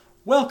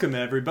Welcome,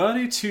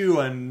 everybody, to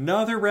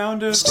another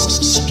round of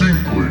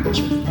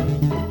Stinkland.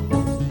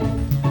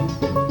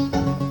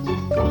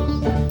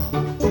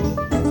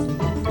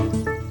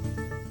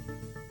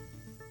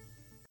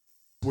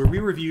 where we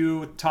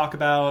review, talk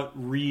about,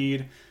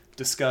 read,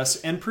 discuss,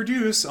 and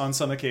produce, on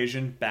some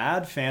occasion,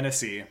 bad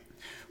fantasy.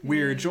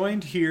 We're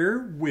joined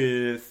here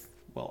with,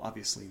 well,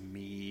 obviously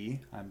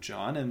me. I'm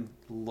John, and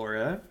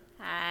Laura.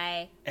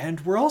 Hi. And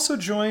we're also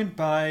joined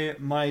by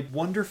my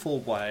wonderful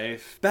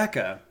wife,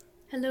 Becca.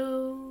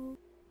 Hello.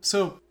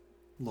 So,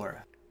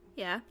 Laura,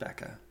 Yeah.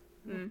 Becca,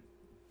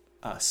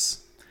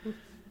 us.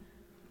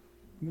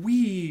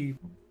 We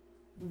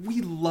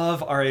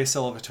love R.A.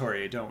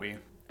 Salvatore, don't we?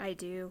 I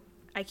do.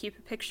 I keep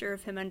a picture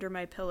of him under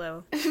my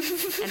pillow,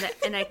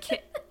 and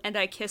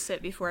I kiss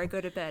it before I go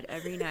to bed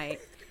every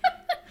night.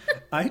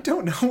 I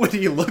don't know what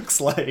he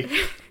looks like.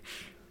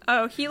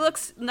 Oh, he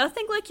looks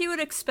nothing like you would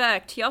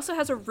expect. He also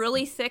has a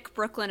really thick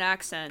Brooklyn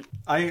accent.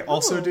 I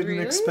also didn't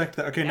really? expect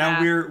that. Okay, Yeah.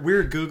 now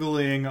we're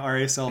Googling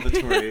R.A.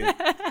 Salvatore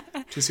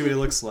to see what he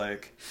looks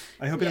like.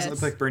 I hope he doesn't look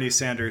Yes. like Bernie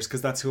Sanders,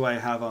 because that's who I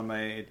have on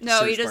my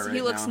No, he search bar does. right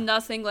He looks now.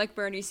 nothing like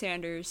Bernie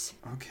Sanders.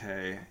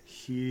 Okay,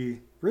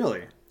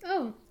 really?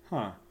 Oh,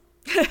 Huh.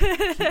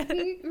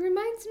 he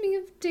reminds me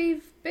of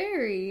Dave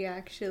Barry,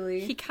 actually.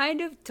 He kind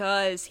of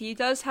does. He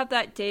does have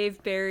that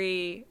Dave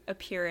Barry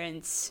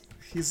appearance.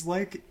 He's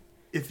like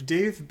if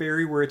Dave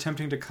Barry were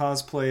attempting to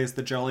cosplay as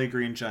the Jolly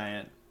Green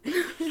Giant.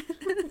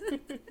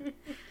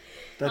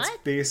 That's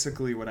What?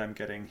 basically what I'm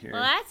getting here.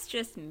 Well, that's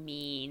just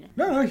mean.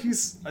 No,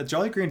 he's a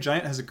Jolly Green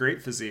Giant has a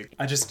great physique.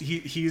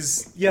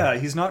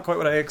 He's not quite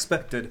what I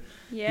expected.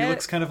 Yeah. He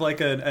looks kind of like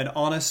an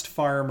honest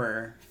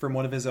farmer from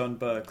one of his own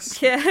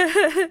books.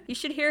 Yeah. You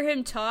should hear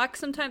him talk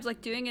sometimes,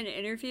 like doing an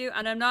interview,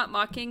 and I'm not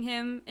mocking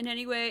him in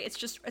any way.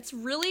 It's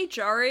really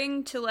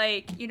jarring to,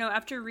 like, you know,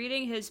 after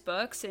reading his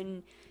books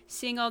and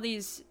seeing all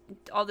this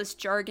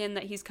jargon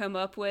that he's come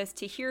up with,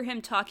 to hear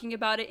him talking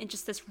about it in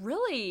just this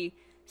really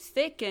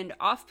thick and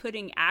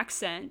off-putting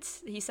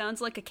accent. He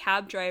sounds like a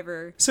cab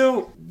driver.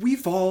 So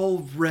we've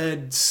all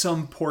read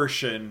some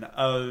portion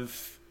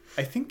of,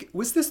 I think,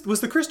 was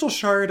the Crystal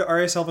Shard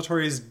R.A.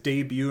 Salvatore's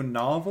debut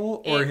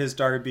novel or his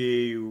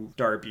debut?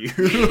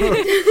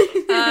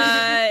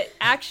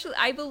 Actually,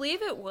 I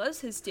believe it was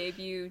his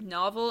debut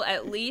novel,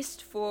 at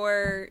least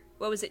for,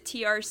 what was it,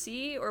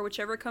 TRC, or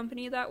whichever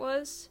company that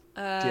was?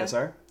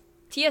 TSR?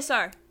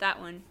 TSR, that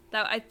one.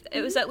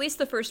 It was at least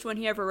the first one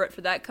he ever wrote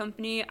for that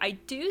company. I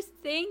do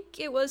think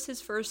it was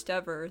his first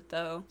ever,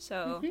 though.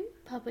 So,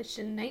 Published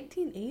in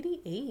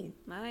 1988.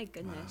 my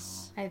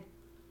goodness.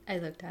 I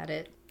looked at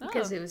it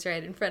because Oh. it was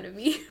right in front of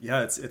me.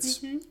 Yeah,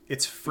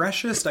 it's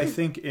freshest, I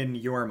think, in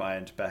your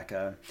mind,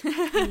 Becca.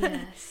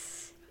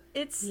 Yes.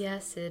 It's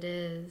Yes, it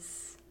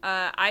is.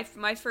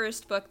 my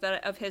first book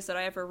of his that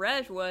I ever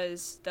read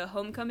was the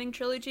Homecoming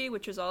trilogy,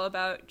 which was all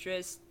about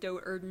just Doe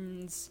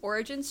Erden's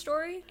origin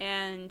story,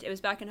 and it was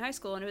back in high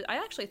school, and I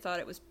actually thought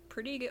it was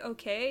pretty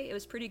okay. It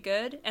was pretty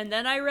good. And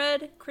then I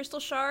read Crystal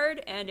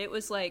Shard, and it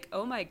was like,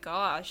 oh my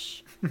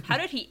gosh, how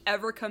did he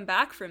ever come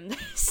back from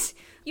this?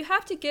 You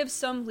have to give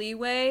some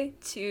leeway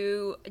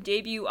to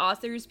debut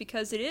authors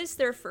because it is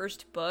their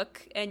first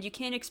book, and you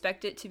can't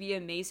expect it to be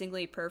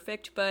amazingly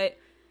perfect, but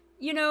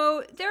you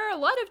know, there are a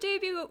lot of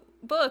debut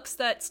books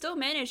that still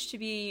manage to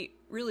be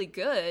really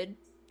good.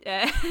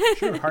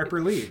 Sure,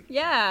 Harper Lee.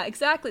 Yeah,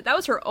 exactly. That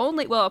was her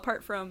only, well,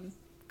 apart from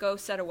Go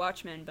Set a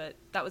Watchman, but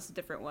that was a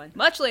different one.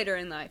 Much later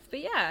in life, but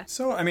yeah.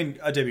 So, I mean,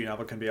 a debut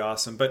novel can be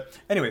awesome, but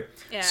anyway.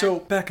 Yeah. So,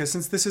 Becca,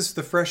 since this is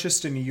the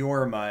freshest in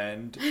your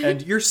mind,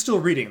 and you're still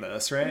reading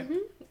this, right?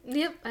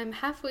 Yep, I'm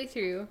halfway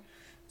through.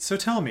 So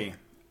tell me,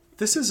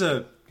 this is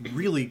a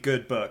really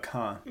good book,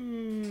 huh?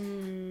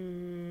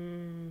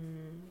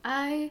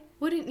 I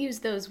wouldn't use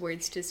those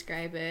words to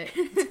describe it.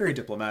 It's very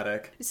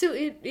diplomatic. So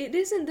it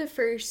isn't the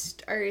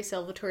first R.A.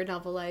 Salvatore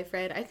novel I've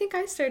read. I think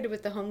I started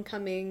with the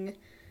Homecoming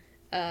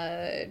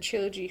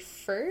trilogy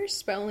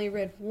first, but I only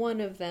read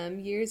one of them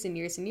years and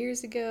years and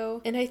years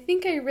ago. And I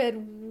think I read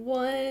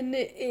one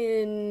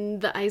in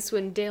the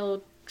Icewind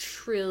Dale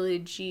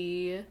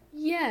trilogy.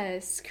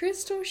 Yes,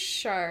 Crystal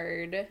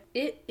Shard.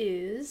 It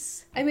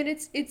is. I mean,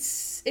 it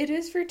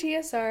is for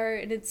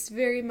TSR, and it's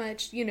very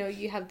much, you know,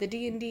 you have the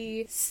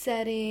D&D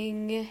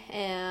setting,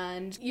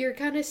 and you're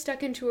kind of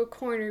stuck into a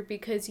corner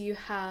because you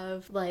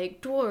have,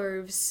 like,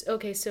 dwarves.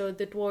 Okay, so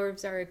the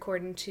dwarves are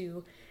according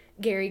to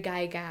Gary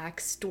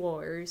Gygax's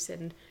dwarves,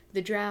 and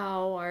the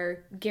drow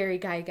are Gary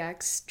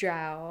Gygax's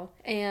drow.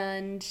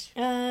 And,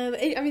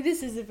 I mean,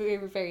 this is a very,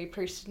 very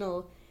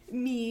personal,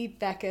 me,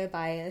 Becca,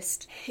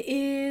 biased,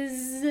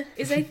 is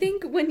I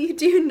think when you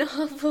do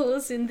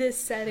novels in this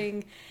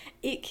setting,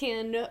 it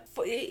can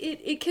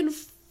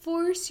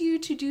force you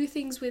to do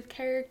things with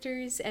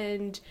characters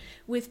and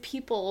with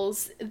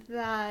peoples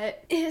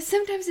that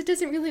sometimes it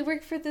doesn't really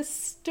work for the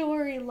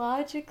story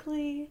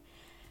logically,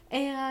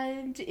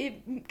 and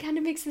it kind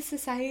of makes the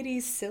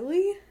society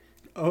silly.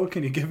 Oh,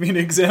 can you give me an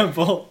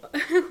example?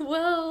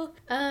 Well,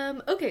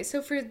 okay,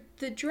 so for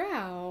the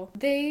drow,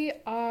 they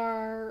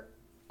are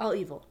all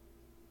evil.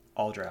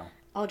 All drow.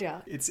 All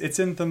jaw. It's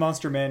in the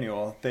monster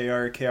manual. They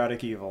are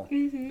chaotic evil.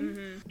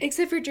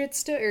 Except for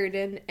Drizzt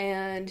Do'Urden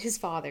and his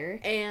father.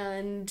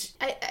 And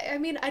I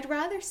mean, I'd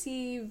rather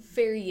see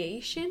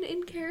variation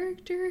in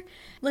character,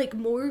 like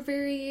more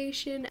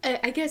variation.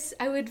 I guess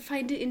I would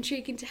find it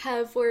intriguing to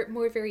have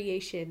more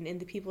variation in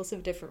the peoples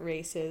of different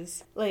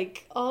races.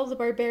 Like, all the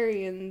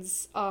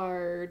barbarians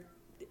are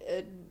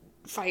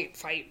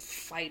fight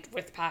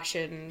with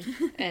passion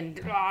and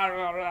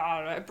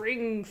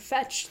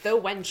fetch the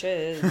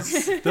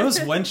wenches. Those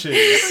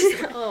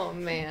wenches. Oh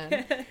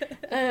man.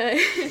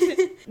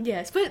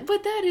 Yes, but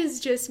that is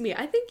just me.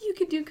 I think you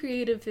could do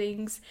creative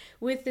things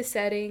with the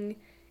setting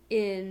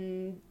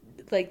in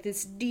like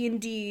this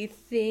D&D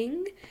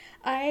thing.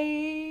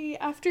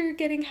 After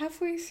getting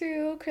halfway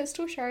through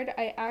Crystal Shard,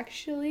 I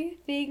actually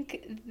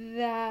think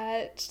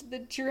that the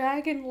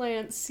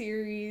Dragonlance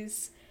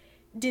series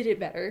did it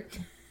better.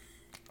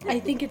 I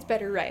think it's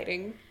better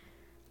writing.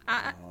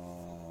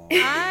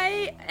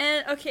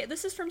 Okay,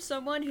 this is from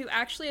someone who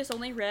actually has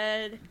only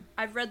read,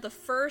 I've read the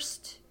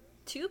first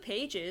 2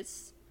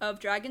 pages of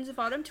Dragons of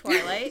Autumn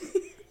Twilight,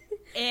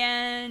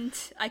 and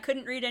I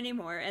couldn't read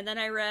anymore. And then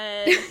I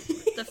read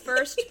the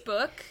first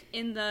book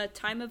in the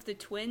Time of the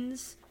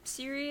Twins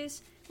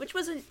series, which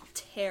wasn't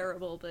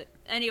terrible, but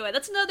anyway,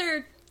 that's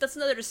another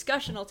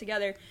discussion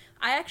altogether.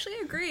 I actually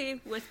agree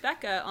with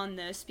Becca on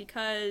this,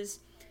 because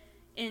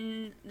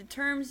in the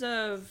terms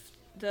of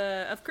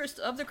the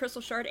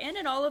Crystal Shard, and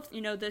in all of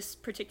this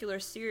particular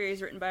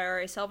series written by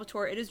R.A.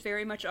 Salvatore, it is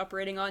very much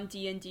operating on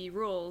D&D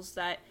rules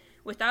that,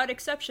 without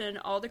exception,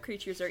 all the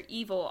creatures are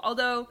evil.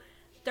 Although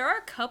there are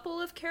a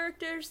couple of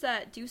characters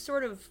that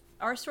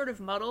are sort of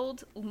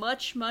muddled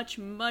much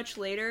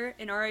later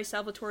in R.A.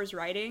 Salvatore's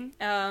writing,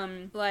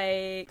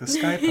 like The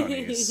Sky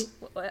Ponies.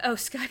 Oh,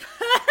 Sky.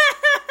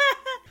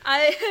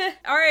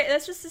 Alright,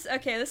 that's just this.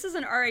 Okay, this is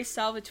an R.A.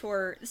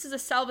 Salvatore. This is a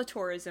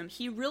Salvatorism.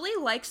 He really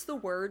likes the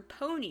word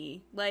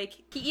pony. Like,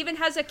 he even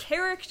has a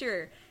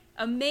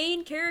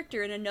main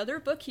character in another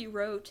book he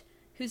wrote,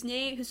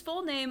 whose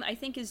full name I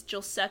think is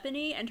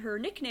Gilseppany, and her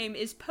nickname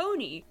is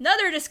Pony.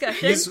 Another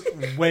discussion. He's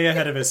way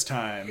ahead of his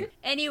time.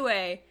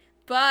 Anyway,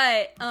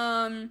 but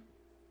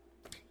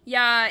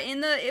yeah,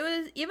 it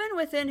was even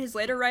within his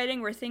later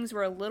writing where things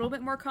were a little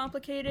bit more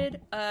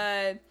complicated.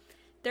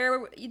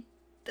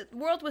 The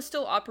world was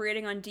still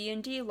operating on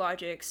D&D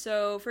logic.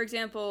 So, for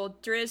example,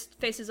 Drizzt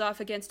faces off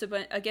against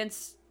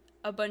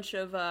a bunch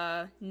of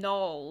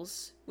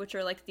gnolls, which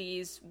are like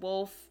these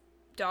wolf,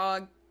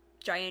 dog,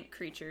 giant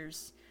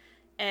creatures.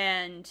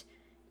 And,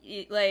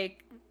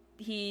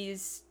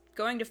 he's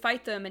going to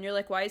fight them, and you're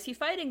like, why is he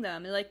fighting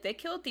them? And like, they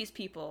killed these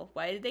people.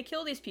 Why did they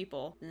kill these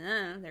people?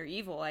 They're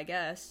evil, I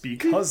guess.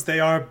 Because they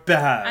are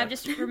bad. I'm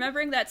just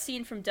remembering that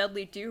scene from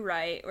Dudley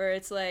Do-Right, where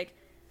it's like,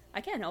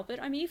 I can't help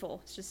it, I'm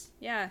evil. It's just,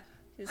 yeah.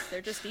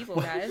 They're just evil,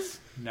 guys.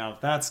 Now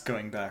that's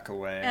going back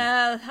away.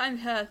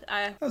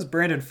 That was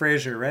Brandon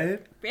Fraser, right?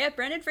 Yeah,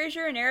 Brandon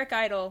Fraser and Eric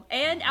Idle.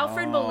 And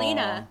Alfred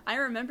Molina. I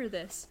remember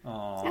this.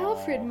 Aww.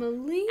 Alfred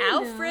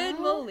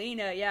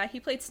Molina. Yeah, he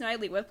played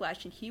Snidely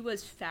Whiplash, and he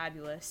was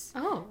fabulous.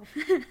 Oh.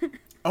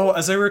 Oh,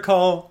 as I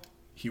recall,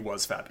 he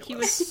was fabulous. He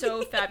was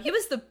so fabulous. He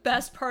was the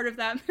best part of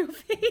that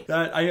movie.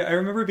 I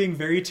remember being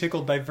very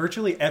tickled by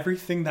virtually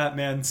everything that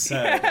man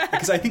said.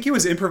 Because I think he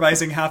was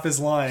improvising half his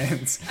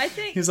lines. I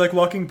think... He was like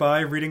walking by,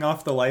 reading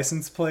off the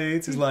license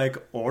plates. He's like,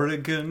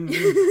 Oregon,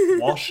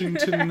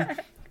 Washington,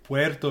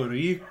 Puerto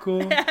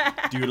Rico.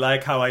 Do you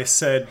like how I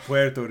said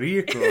Puerto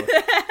Rico?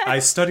 I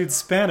studied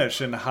Spanish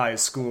in high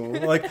school.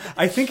 Like,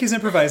 I think he's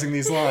improvising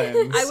these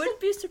lines. I wouldn't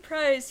be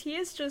surprised. He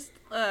is just,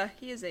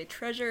 he is a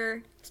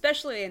treasure,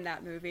 especially in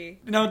that movie.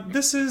 Now,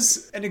 this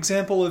is an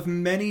example of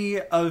many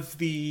of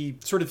the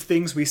sort of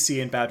things we see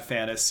in bad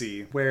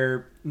fantasy,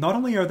 where not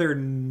only are there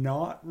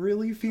not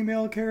really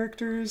female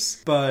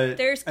characters, but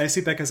I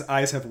see Becca's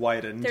eyes have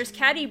widened. There's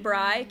Caddy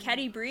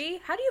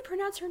Bree. How do you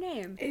pronounce her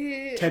name?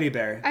 Teddy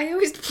Bear. I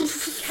always...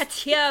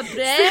 Katia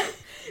Bree.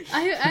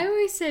 I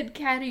always said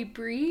Caddy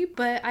Bree,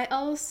 but I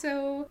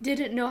also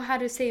didn't know how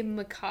to say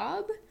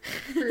macabre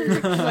for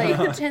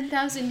like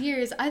 10,000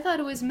 years. I thought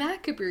it was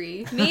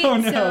macabre. Oh,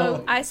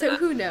 no. So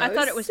who knows? I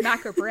thought it was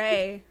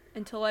macabre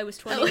until I was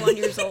 21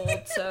 years old,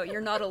 so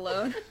you're not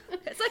alone.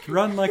 It's like...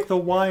 Run like the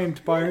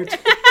wind, Bart.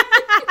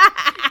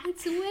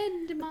 It's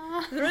wind,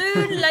 Ma.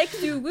 Run like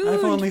the wind.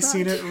 I've only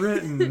seen it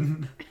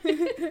written.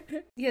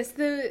 Yes,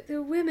 the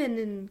women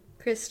in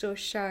Crystal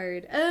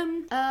Shard.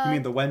 You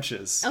mean the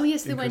wenches? Oh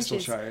yes, the wenches. Crystal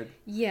Shard.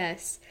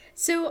 Yes.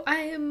 So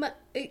I'm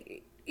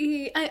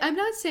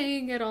not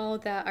saying at all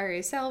that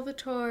R.A.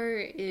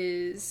 Salvatore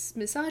is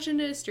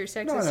misogynist or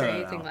sexist or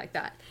anything like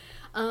that.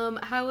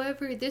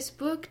 However, this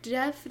book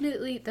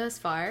definitely, thus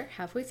far,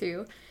 halfway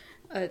through,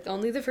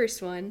 only the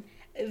first one,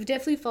 it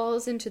definitely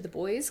falls into the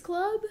boys'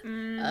 club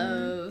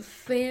of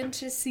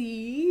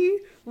fantasy,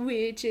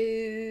 which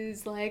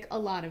is like a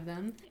lot of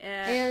them.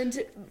 And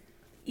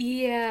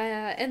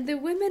the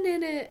women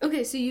in it...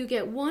 Okay, so you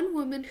get one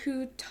woman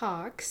who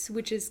talks,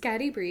 which is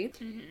Caddy Bree,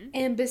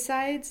 and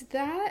besides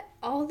that,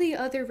 all the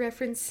other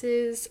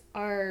references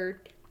are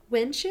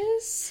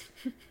wenches.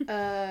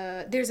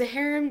 There's a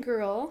harem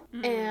girl,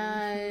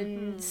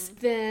 and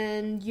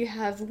then you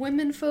have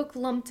women folk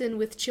lumped in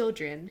with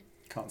children.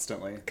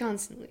 Constantly.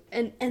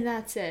 And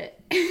that's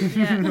it.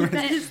 Yeah.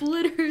 That is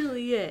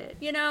literally it.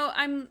 You know,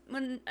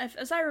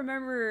 as I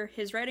remember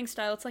his writing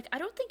style, it's like, I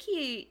don't think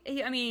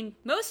I mean,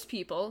 most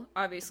people,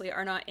 obviously,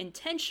 are not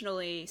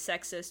intentionally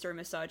sexist or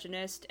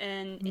misogynist,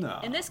 and No.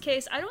 in this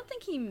case, I don't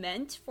think he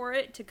meant for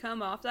it to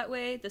come off that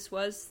way. This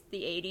was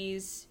the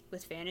 80s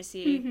with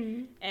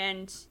fantasy,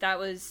 and that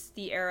was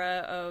the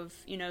era of,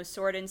 you know,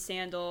 sword and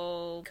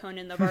sandal,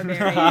 Conan the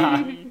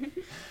Barbarian.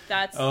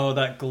 That's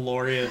that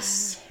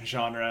glorious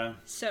genre.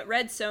 so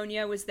Red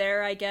Sonja was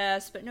there, I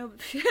guess, but no,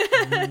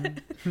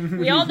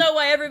 we all know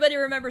why everybody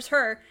remembers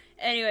her.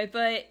 Anyway,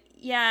 but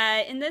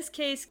yeah, in this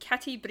case,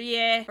 Cathy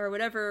Brie, or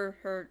whatever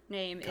her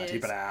name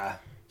is, Bra.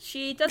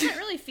 she doesn't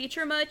really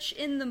feature much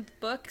in the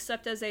book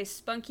except as a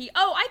spunky,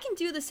 oh, I can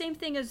do the same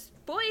thing as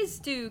boys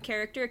do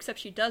character, except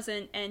she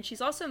doesn't, and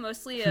she's also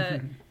mostly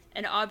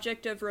an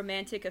object of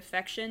romantic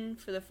affection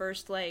for the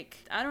first, like,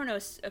 I don't know,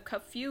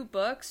 few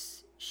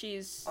books.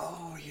 She's...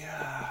 Oh,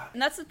 yeah.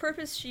 And that's the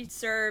purpose she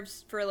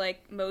serves for,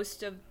 like,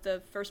 most of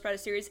the first part of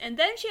the series. And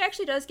then she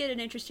actually does get an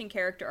interesting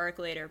character arc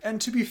later.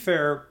 And to be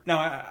fair, now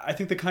I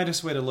think the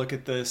kindest way to look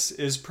at this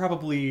is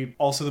probably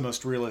also the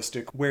most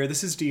realistic, where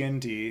this is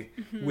D&D,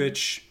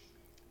 which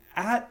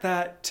at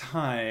that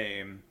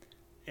time,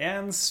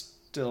 and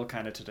still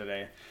kind of to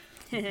today,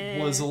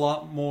 was a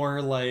lot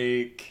more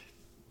like,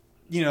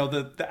 you know,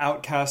 the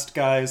outcast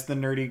guys, the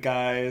nerdy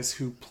guys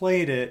who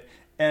played it.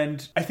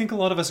 And I think a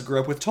lot of us grew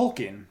up with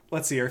Tolkien.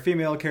 Let's see, our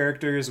female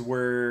characters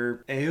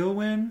were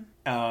Éowyn.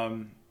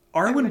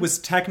 Arwen was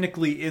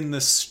technically in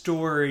the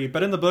story,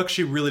 but in the book,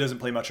 she really doesn't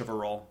play much of a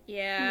role.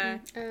 Yeah.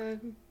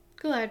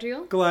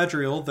 Galadriel.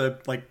 Galadriel, the,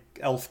 like,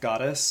 elf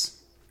goddess.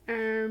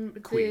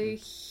 Queen.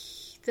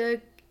 The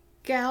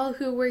gal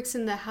who works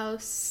in the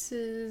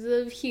houses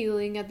of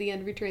healing at the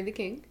end of Return of the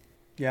King.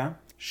 Yeah.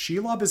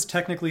 Shelob is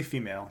technically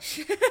female.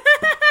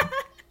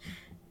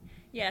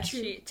 Yeah,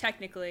 she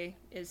technically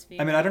is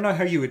female. I mean, I don't know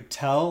how you would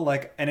tell,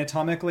 like,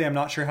 anatomically, I'm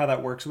not sure how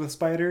that works with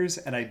spiders,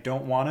 and I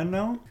don't want to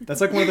know. That's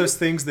like one of those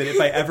things that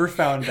if I ever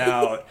found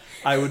out,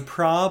 I would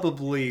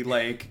probably,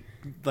 like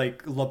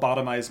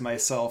lobotomize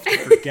myself to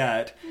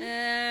forget.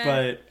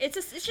 But it's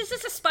just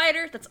a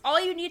spider. That's all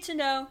you need to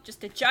know.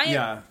 Just a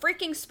giant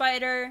freaking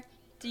spider.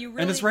 Do you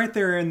really? And it's right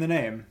there in the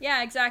name.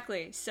 Yeah,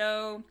 exactly.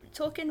 So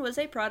Tolkien was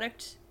a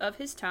product of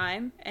his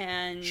time,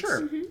 and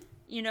Sure.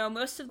 You know,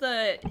 most of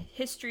the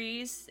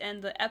histories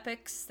and the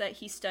epics that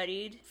he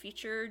studied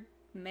featured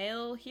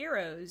male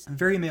heroes.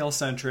 Very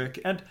male-centric.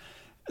 And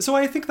so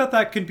I think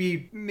that could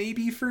be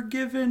maybe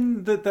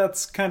forgiven,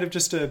 that's kind of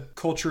just a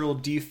cultural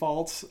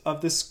default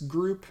of this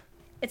group.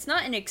 It's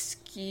not an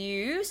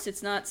excuse.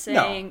 It's not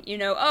saying, you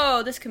know,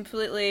 oh, this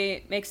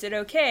completely makes it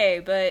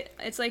okay. But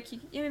it's like,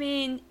 I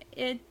mean,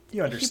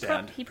 You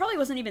understand. He probably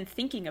wasn't even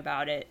thinking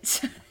about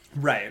it.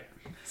 Right.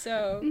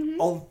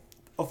 So...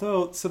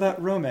 Although, so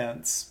that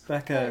romance,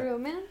 Becca...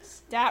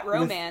 That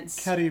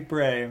romance. Cathy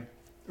Brie,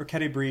 or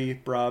Cathy Brie,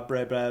 bra.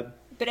 Bida.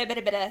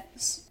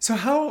 So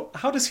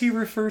how does he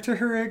refer to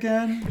her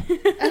again?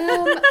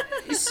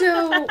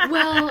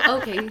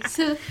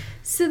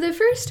 So the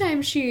first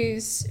time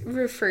she's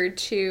referred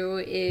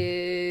to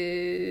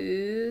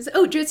is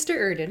Dritster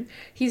Erden.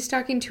 He's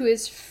talking to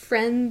his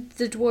friend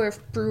the dwarf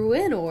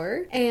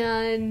Bruenor,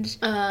 and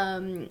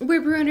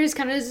where Bruenor's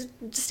kind of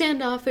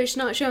standoffish,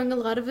 not showing a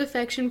lot of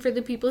affection for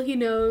the people he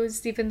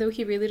knows, even though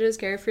he really does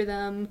care for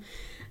them.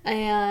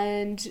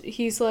 And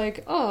he's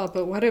like, oh,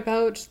 but what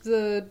about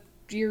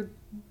your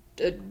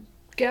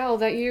gal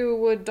that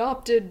you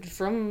adopted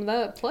from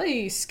that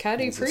place,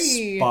 Cathy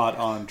Brie? Spot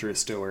on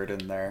Dritster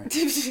Erden there.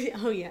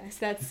 Oh yes,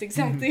 that's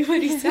exactly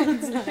what he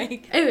sounds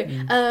like.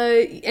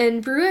 Anyway,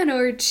 and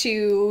Bruenor,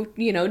 to,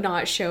 you know,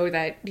 not show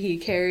that he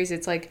cares,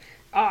 it's like,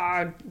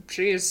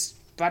 she's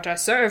but a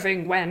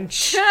serving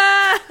wench.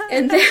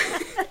 And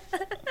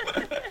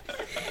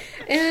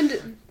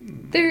and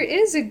there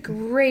is a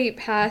great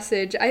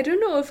passage, I don't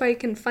know if I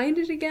can find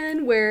it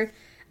again, where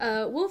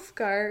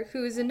Wulfgar,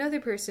 who is another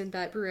person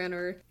that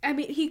Bruenor... I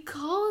mean, he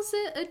calls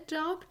it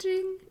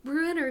adopting.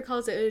 Bruenor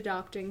calls it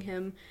adopting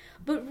him.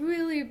 But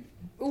really,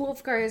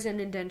 Wulfgar is an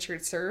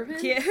indentured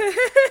servant. Yeah.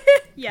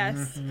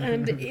 Yes.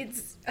 And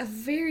it's a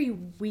very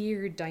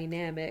weird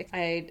dynamic,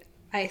 I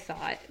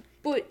thought.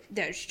 But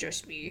that's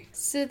just me.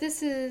 So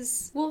this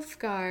is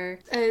Wulfgar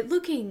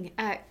looking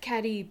at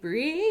Cathy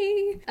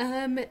Brie.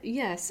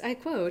 Yes, I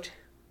quote...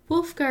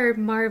 Wulfgar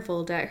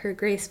marveled at her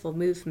graceful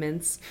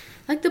movements.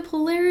 Like the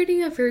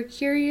polarity of her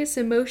curious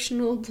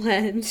emotional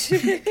blend,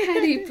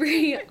 Cathy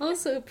Brie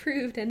also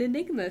proved an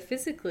enigma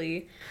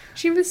physically.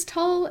 She was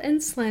tall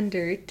and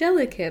slender,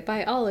 delicate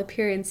by all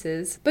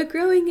appearances, but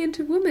growing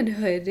into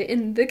womanhood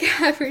in the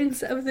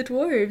caverns of the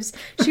dwarves,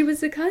 she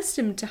was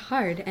accustomed to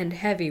hard and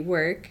heavy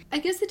work. I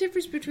guess the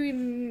difference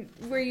between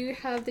where you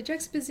have the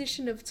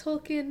juxtaposition of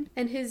Tolkien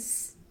and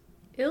his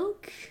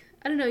ilk,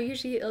 I don't know,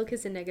 usually ilk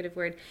is a negative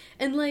word.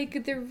 And,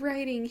 like, the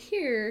writing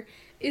here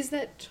is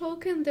that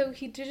Tolkien, though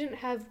he didn't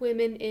have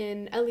women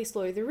in, at least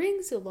Lord of the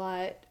Rings a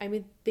lot, I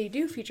mean, they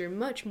do feature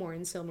much more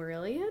in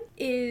Silmarillion,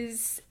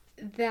 is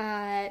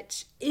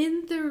that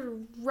in the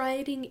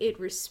writing it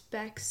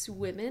respects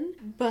women,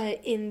 but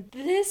in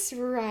this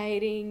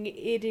writing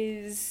it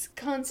is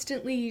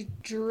constantly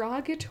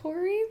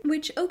derogatory,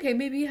 which, okay,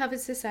 maybe you have a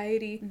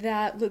society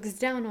that looks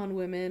down on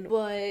women,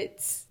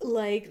 but,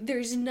 like,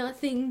 there's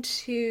nothing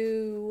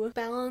to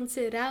balance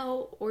it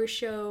out or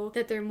show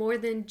that they're more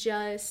than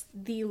just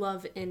the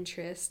love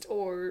interest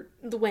or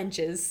the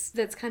wenches.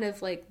 That's kind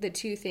of like the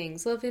two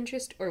things, love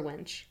interest or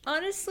wench.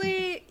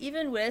 Honestly,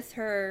 even with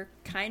her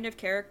kind of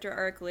character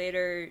arc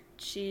later,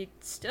 she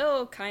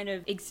still kind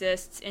of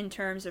exists in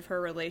terms of her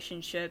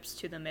relationships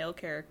to the male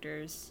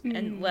characters,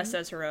 and less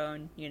as her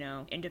own,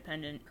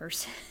 independent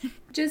person.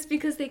 Just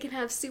because they can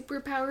have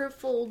super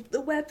powerful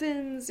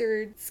weapons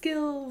or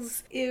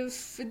skills,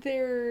 if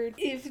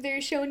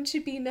they're shown to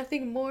be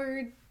nothing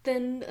more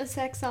than a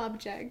sex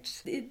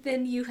object,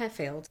 then you have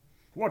failed.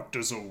 What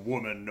does a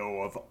woman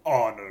know of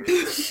honor?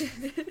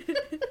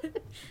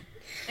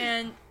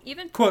 And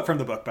even Quote from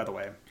the book, by the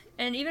way.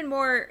 And even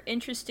more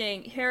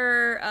interesting,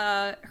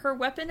 her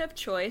weapon of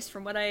choice,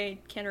 from what I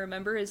can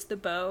remember, is the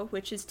bow,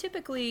 which is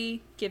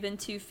typically given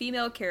to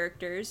female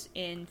characters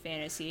in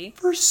fantasy.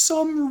 For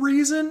some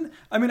reason,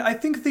 I mean, I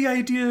think the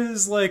idea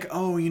is like,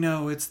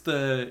 it's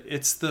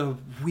the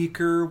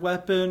weaker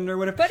weapon or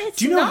whatever. But it's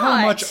Do you know how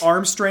not. much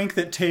arm strength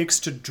it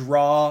takes to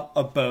draw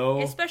a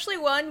bow? Especially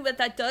one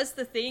that does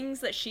the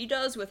things that she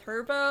does with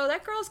her bow.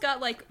 That girl's got,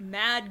 like,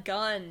 mad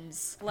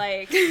guns.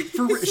 Like,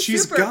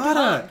 She's super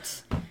gotta,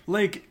 pumped.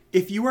 like,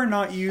 if you are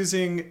not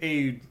using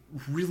a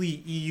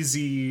really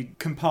easy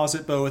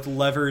composite bow with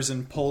levers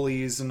and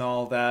pulleys and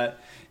all that,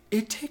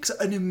 it takes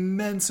an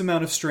immense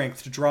amount of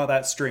strength to draw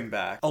that string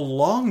back. A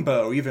long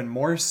bow, even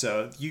more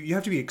so. You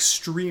have to be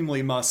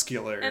extremely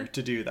muscular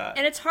to do that.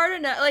 And it's hard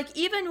enough, like,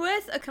 even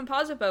with a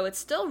composite bow, it's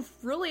still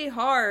really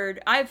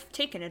hard. I've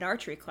taken an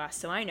archery class,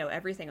 so I know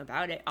everything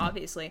about it,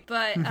 obviously.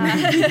 But,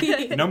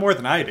 No more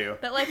than I do.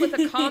 but, like, with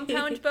a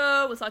compound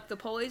bow, with, like, the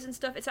pulleys and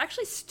stuff, it's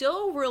actually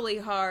still really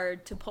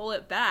hard to pull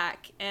it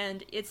back.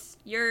 And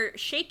you're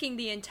shaking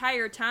the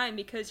entire time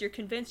because you're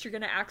convinced you're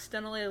going to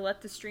accidentally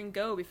let the string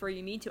go before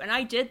you mean to. And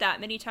I did that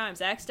many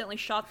times. I accidentally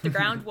shot the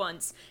ground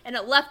once, and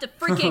it left a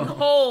freaking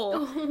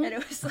hole. And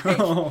it was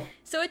like...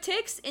 So it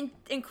takes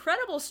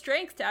incredible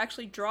strength to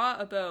actually draw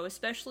a bow,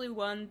 especially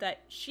one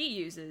that she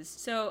uses.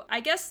 So I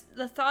guess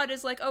the thought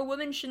is like,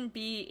 women shouldn't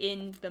be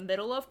in the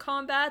middle of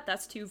combat.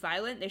 That's too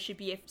violent. They should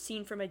be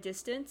seen from a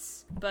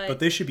distance. But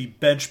they should be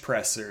bench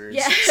pressers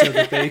Yeah. so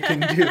that they can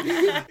do...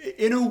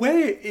 In a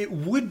way, it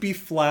would be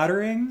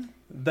flattering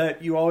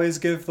that you always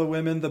give the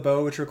women the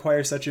bow, which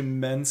requires such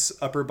immense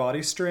upper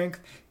body strength,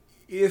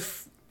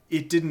 if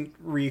it didn't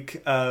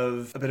reek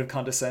of a bit of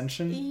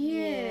condescension.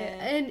 Yeah,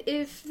 and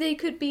if they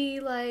could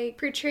be, like,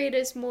 portrayed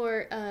as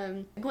more,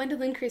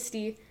 Gwendolyn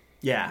Christie,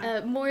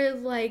 Yeah. more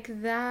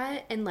like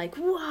that, and like,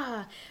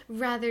 wah,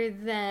 rather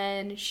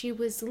than she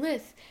was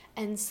lithe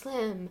and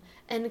slim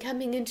and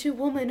coming into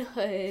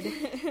womanhood,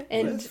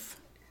 and, Lithe?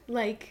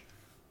 like,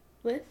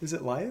 lithe? Is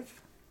it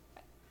live?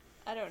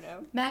 I don't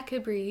know.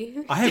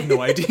 Macabre. I have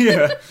no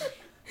idea.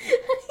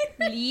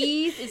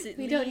 Leave? Is it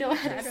We don't know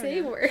how to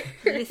say words.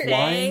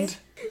 Blind?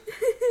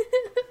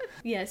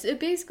 Yes,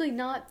 basically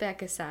not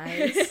Becca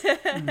size.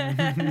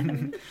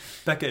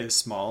 Becca is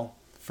small,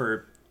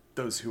 for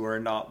those who are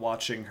not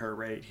watching her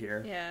right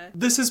here. Yeah.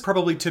 This is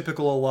probably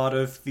typical a lot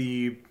of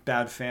the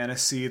bad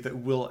fantasy that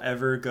we'll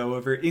ever go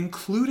over,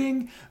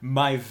 including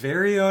my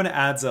very own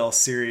Adzel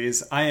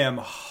series. I am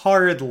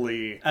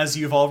hardly, as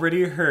you've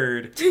already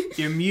heard,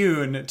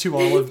 immune to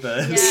all of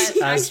this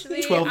as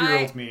actually,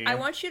 12-year-old me. I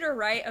want you to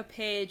write a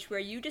page where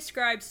you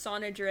describe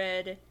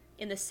Sonadred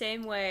in the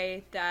same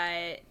way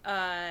that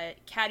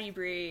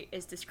Catti-brie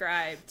is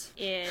described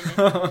in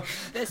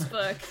this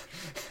book.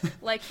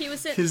 Like, he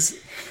was in...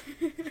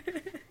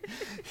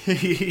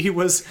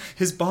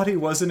 His body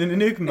was an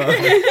enigma.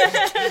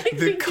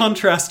 The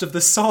contrast of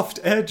the soft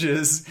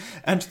edges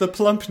and the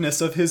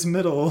plumpness of his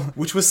middle,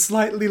 which was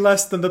slightly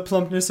less than the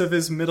plumpness of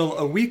his middle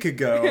a week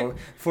ago,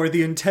 for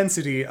the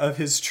intensity of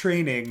his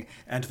training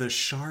and the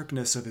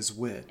sharpness of his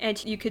wit.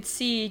 And you could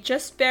see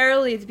just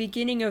barely the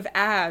beginning of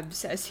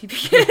abs as he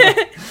began.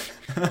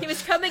 He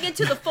was coming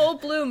into the full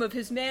bloom of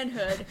his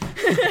manhood.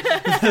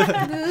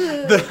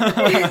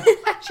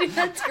 Actually,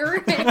 that's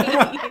great.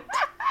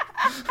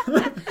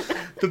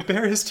 The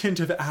barest hint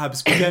of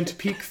abs began to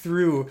peek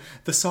through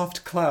the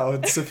soft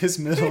clouds of his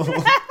middle.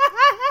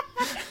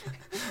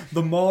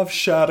 The mauve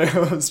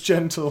shadows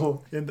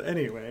gentle.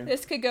 Anyway.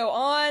 This could go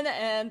on,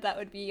 and that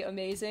would be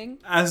amazing.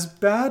 As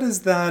bad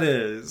as that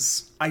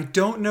is, I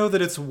don't know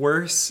that it's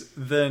worse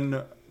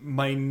than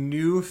my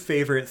new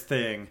favorite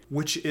thing,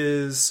 which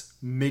is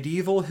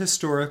medieval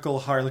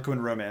historical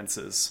Harlequin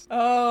romances.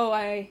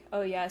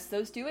 Oh yes,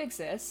 those do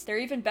exist. They're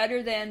even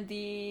better than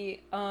the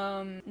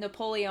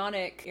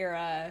Napoleonic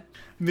era.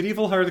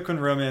 Medieval Harlequin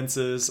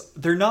romances,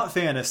 they're not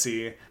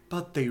fantasy,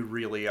 but they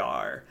really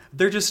are.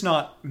 They're just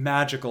not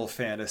magical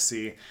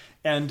fantasy.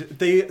 And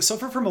they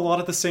suffer from a lot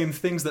of the same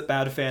things that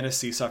bad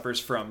fantasy suffers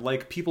from,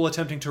 like people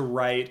attempting to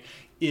write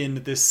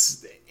in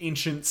this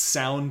ancient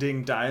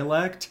sounding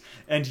dialect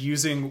and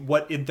using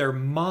what in their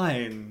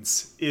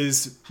minds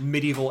is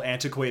medieval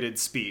antiquated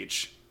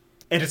speech.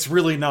 And it's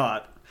really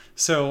not.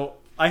 So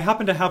I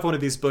happen to have one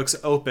of these books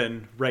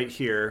open right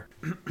here.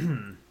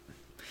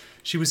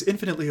 She was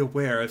infinitely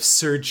aware of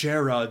Sir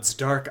Gerard's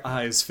dark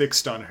eyes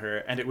fixed on her,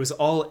 and it was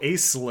all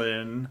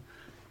Aislinn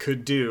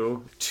could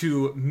do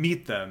to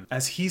meet them.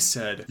 As he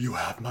said, "You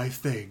have my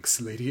thanks,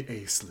 Lady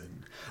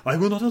Aislinn. I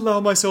will not allow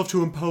myself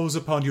to impose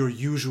upon your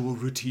usual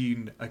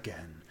routine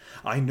again.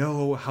 I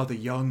know how the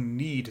young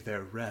need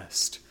their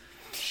rest."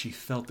 She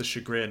felt the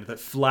chagrin that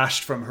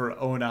flashed from her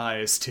own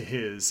eyes to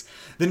his.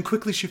 Then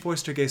quickly she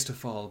forced her gaze to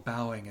fall,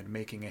 bowing and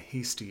making a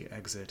hasty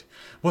exit.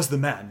 Was the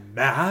man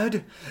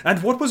mad?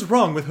 And what was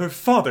wrong with her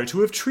father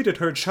to have treated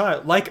her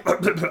like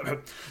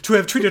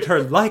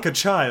a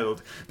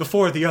child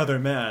before the other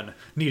man,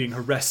 needing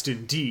her rest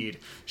indeed?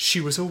 She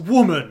was a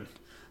woman,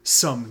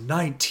 some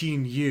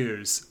 19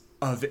 years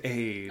of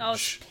age. Oh,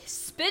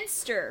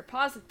 spinster,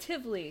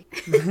 positively.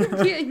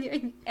 Yeah.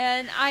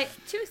 And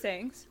two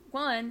things.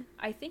 One,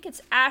 I think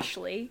it's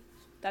Ashley.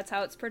 That's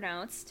how it's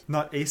pronounced.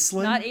 Not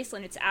Aislinn? Not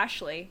Aislinn, it's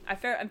Ashley.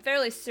 I'm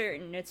fairly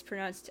certain it's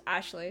pronounced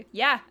Ashley.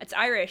 Yeah, it's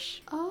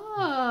Irish.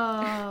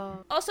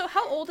 Oh. Also,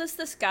 how old is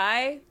this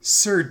guy?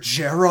 Sir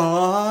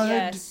Gerard?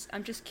 Yes,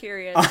 I'm just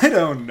curious. I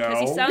don't know.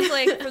 Because he sounds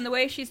like, from the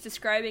way she's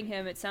describing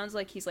him, it sounds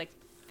like he's like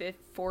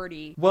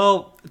 40.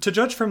 Well, to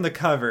judge from the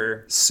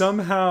cover,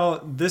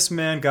 somehow this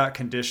man got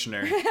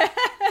conditioner.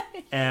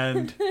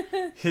 And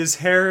his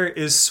hair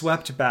is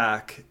swept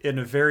back in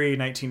a very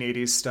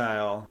 1980s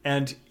style.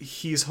 And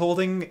he's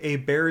holding a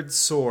bared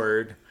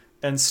sword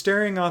and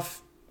staring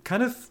off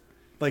kind of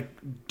like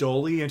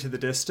dully into the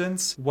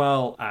distance,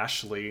 while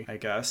Ashley, I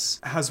guess,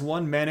 has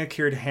one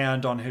manicured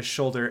hand on his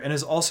shoulder and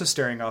is also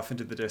staring off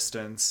into the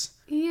distance.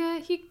 Yeah,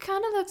 he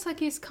kind of looks like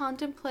he's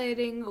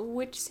contemplating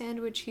which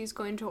sandwich he's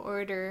going to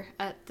order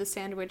at the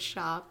sandwich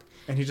shop.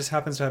 And he just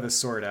happens to have his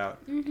sword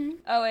out. Mm-hmm.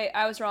 Oh wait,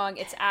 I was wrong.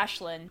 It's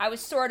Ashlyn. I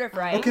was sort of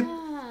right. Okay,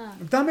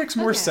 that makes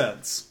more Okay.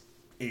 sense.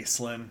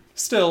 Aislinn.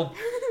 Still,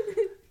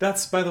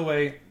 that's, by the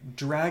way,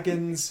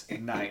 Dragon's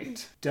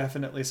Night.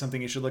 Definitely something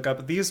you should look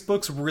up. These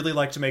books really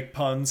like to make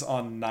puns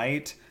on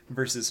night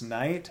versus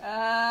night.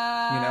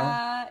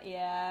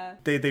 Yeah.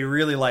 They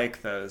really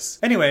like those.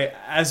 Anyway,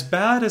 as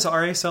bad as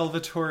R.A.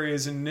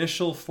 Salvatore's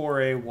initial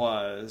foray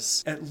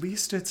was, at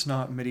least it's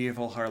not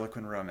medieval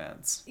Harlequin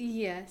romance.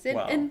 Yes,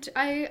 Wow. and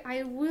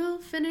I will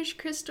finish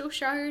Crystal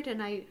Shard,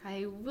 and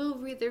I will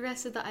read the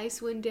rest of the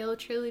Icewind Dale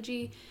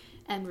trilogy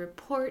and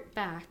report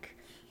back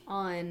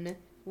on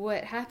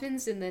what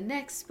happens in the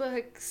next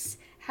books,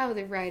 how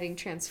the writing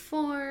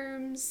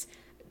transforms.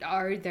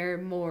 Are there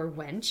more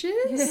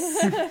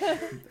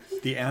wenches?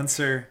 The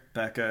answer,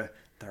 Becca,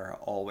 there are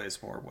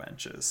always more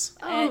wenches.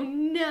 Oh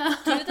no.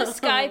 Do the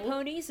sky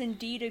ponies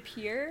indeed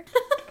appear?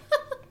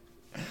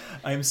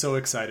 I am so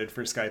excited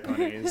for Sky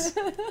Ponies.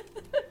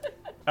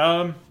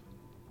 Are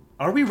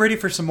we ready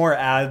for some more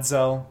ads,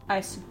 though? I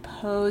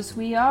suppose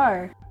we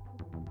are.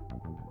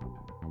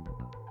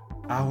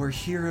 Our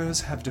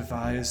heroes have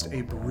devised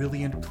a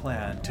brilliant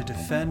plan to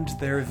defend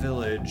their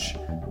village,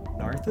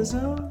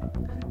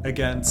 Narthaza,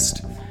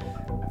 against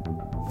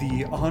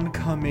the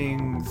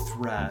oncoming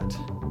threat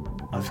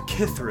of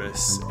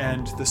Kithris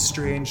and the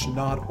strange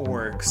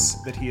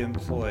not-orcs that he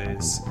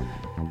employs.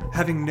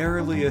 Having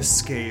narrowly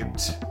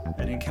escaped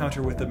an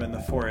encounter with them in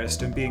the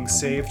forest and being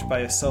saved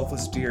by a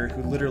selfless deer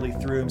who literally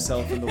threw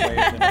himself in the way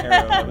of an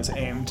arrow that was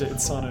aimed at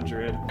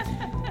Sonadrid,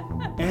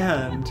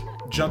 and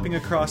jumping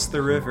across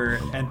the river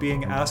and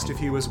being asked if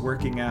he was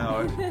working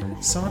out,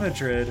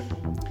 Sonadrid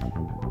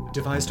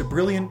devised a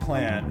brilliant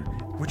plan,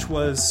 which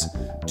was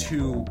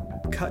to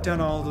cut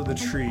down all of the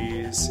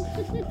trees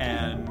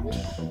and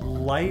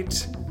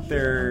light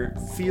their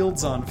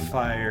fields on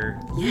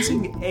fire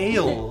using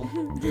ale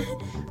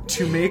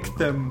to make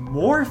them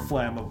more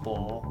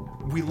flammable.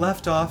 We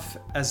left off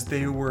as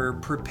they were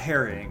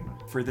preparing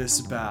for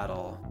this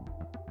battle.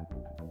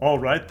 "All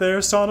right there,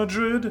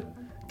 Sonadrid,"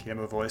 came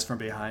a voice from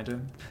behind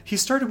him. He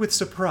started with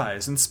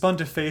surprise and spun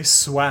to face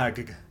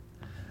Swag,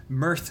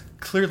 mirth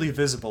clearly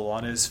visible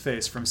on his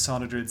face from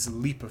Sonadrid's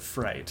leap of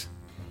fright.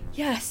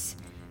 Yes,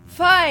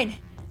 fine.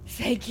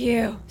 Thank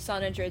you,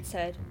 Sonadrid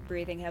said,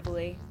 breathing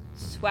heavily.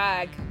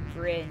 Swag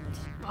grinned.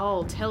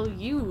 I'll tell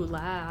you,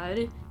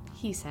 lad,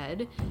 he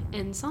said,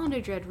 and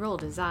Sonadred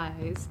rolled his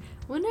eyes.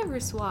 Whenever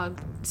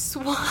Swag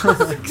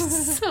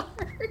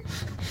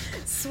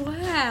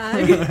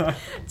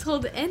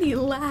told any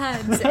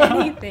lads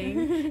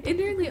anything, it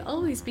nearly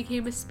always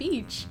became a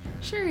speech.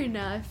 Sure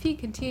enough, he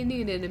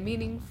continued in a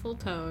meaningful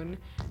tone.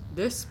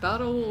 This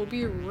battle will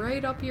be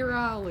right up your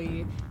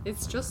alley.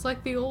 It's just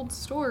like the old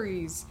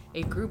stories.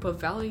 A group of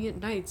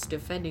valiant knights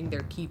defending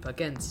their keep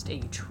against a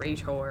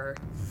traitor.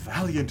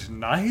 Valiant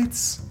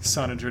knights?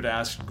 Sonadrid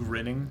asked,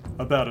 grinning.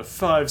 About a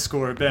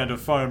 50 band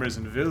of farmers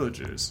and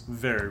villagers.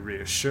 Very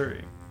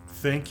reassuring.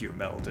 Thank you,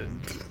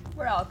 Meldon.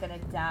 We're all gonna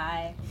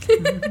die.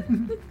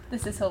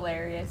 This is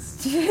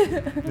hilarious.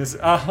 This,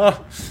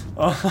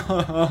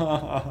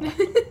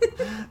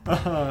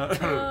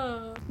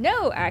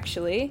 No,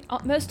 actually.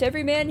 Almost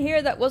every man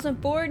here that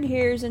wasn't born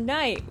here is a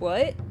knight.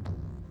 What?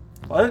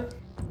 What?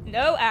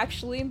 No,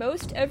 actually,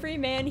 most every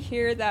man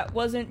here that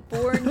wasn't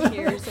born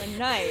here is a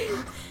knight.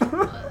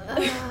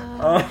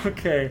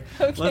 Okay.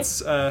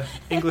 Let's,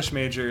 English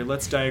major,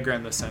 let's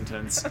diagram the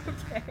sentence.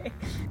 Okay.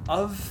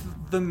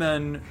 Of the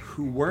men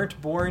who weren't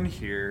born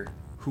here,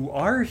 who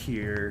are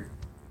here,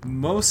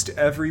 most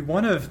every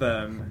one of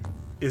them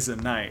is a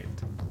knight.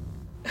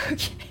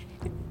 Okay.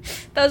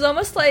 That was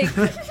almost like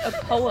a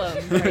poem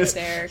right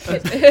there.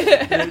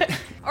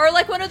 Or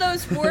like one of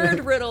those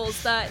word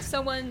riddles that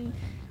someone,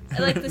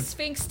 like the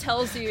Sphinx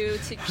tells you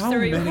to How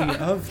throw you many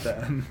off. of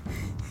them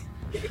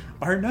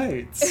are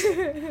knights?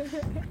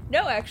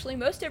 No, actually,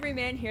 most every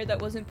man here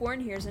that wasn't born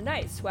here is a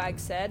knight, Swag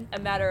said, a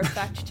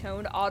matter-of-fact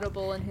tone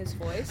audible in his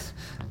voice.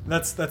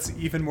 That's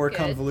even more Good.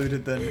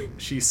 convoluted than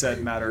she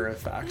said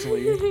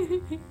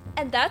matter-of-factly.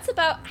 And that's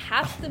about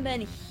half the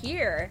men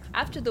here.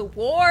 After the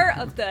War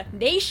of the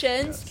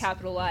Nations,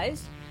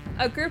 capitalized,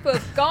 a group of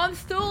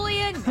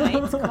Gonthulian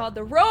knights called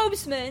the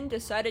Robesmen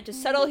decided to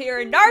settle here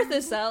in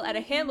Narthasel at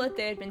a hamlet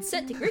they had been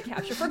sent to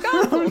recapture for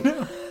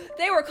Gonthul.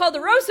 They were called the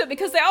Robesmen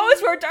because they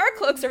always wore dark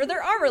clooks over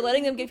their armor,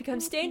 letting them become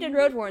stained and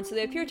road-worn, so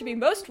they appeared to be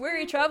most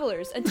weary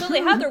travelers, until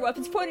they had their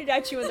weapons pointed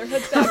at you and their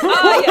hoods back.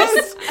 Ah,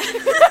 yes!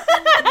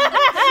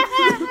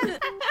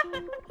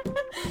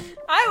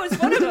 I was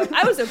one of them.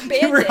 I was a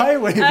bandit. You were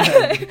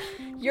highwaymen.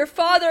 Your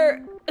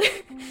father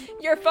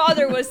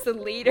was the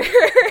leader.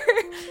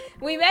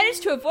 We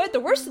managed to avoid the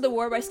worst of the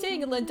war by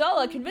staying in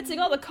Lindala, convincing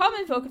all the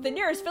common folk of the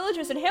nearest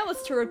villages and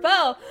hamlets to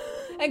rebel,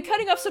 and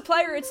cutting off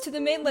supply routes to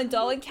the main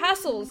Lindalan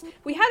castles.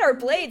 We had our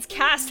blades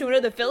cast to one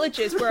of the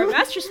villages where a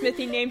master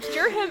smithy named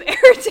Durham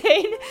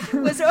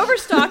Eridane was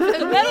overstocked with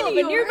the metal of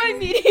a nearby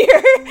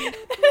meteor.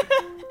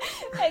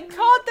 And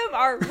called them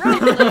our road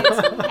blades.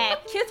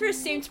 Heck, Kithris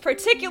seemed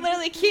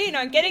particularly keen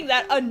on getting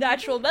that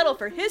unnatural metal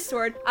for his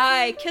sword.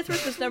 Aye,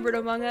 Kithris was numbered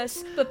among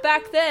us, but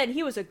back then,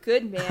 he was a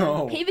good man.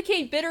 Oh. He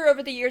became bitter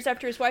over the years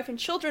after his wife and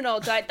children all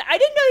died. I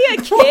didn't know he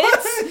had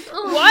kids!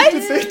 What?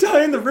 Did they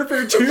die in the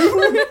river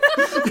too?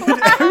 Did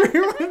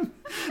everyone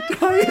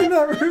die in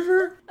that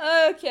river?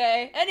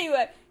 Okay,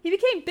 anyway. He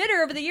became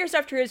bitter over the years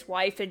after his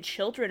wife and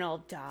children all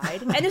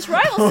died, and his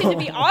rivals seemed to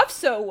be off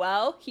so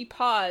well. He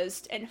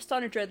paused, and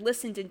Sonadred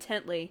listened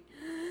intently.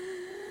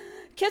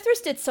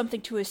 Kithris did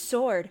something to his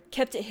sword,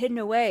 kept it hidden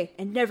away,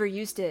 and never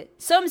used it.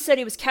 Some said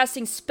he was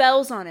casting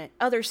spells on it.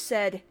 Others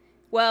said...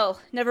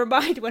 Well, never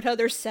mind what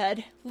others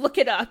said. Look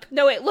it up.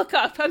 No, wait, look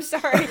up. I'm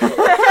sorry.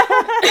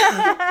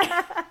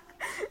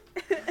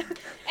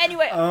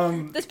 Anyway,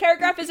 this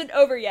paragraph isn't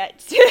over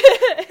yet.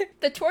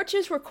 The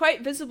torches were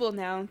quite visible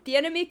now. The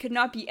enemy could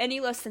not be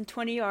any less than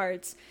 20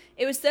 yards.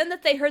 It was then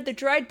that they heard the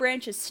dried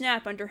branches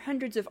snap under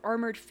hundreds of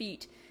armored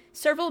feet.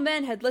 Several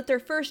men had lit their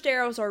first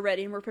arrows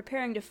already and were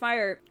preparing to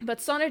fire, but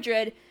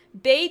Sonadred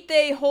bade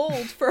they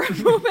hold for a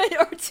moment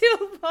or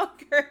two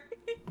longer.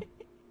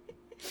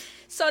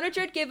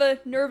 Sonadred gave a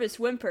nervous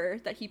whimper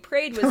that he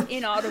prayed was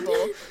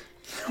inaudible.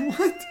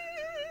 What?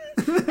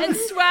 And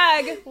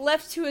Swag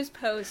left to his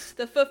post.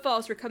 The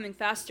footfalls were coming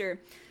faster.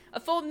 A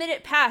full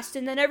minute passed,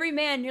 and then every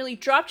man nearly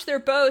dropped their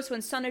bows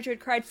when Sonadred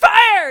cried,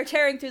 "Fire!"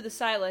 tearing through the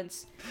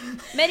silence.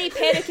 Many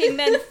panicking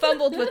men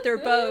fumbled with their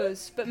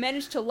bows, but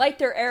managed to light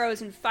their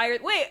arrows and fire...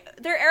 Wait,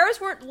 their arrows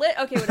weren't lit?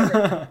 Okay,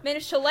 whatever.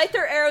 Managed to light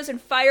their arrows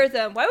and fire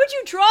them. Why would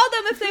you draw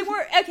them if they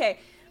weren't... Okay.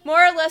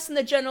 More or less in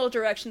the general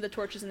direction of the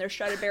torches and their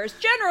shrouded bearers.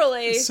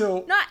 Generally,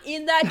 So- not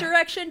in that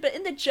direction, but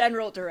in the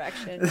general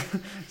direction.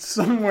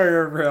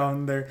 Somewhere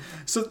around there.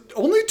 So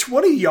only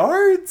 20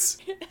 yards?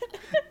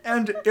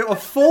 And a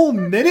full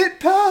minute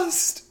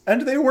passed?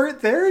 And they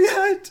weren't there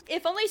yet?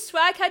 If only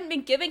Swag hadn't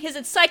been giving his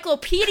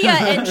encyclopedia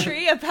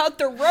entry about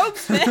the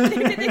Robesmen,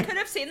 maybe they could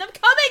have seen them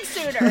coming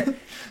sooner.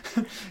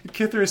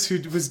 Kithris,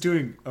 who was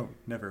doing... Oh,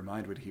 never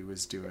mind what he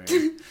was doing.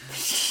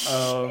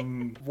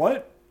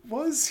 What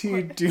was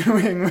he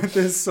doing with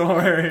his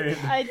sword?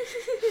 I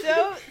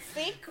don't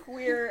think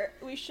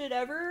we should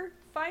ever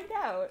find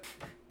out.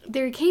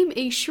 There came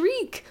a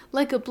shriek,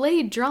 like a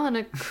blade drawn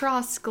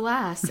across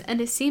glass, and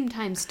a seam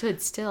time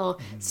stood still,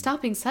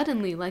 stopping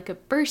suddenly like a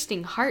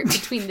bursting heart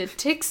between the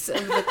ticks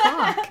of the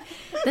clock.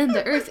 Then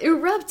the earth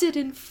erupted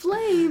in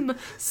flame,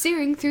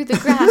 searing through the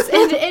grass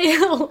and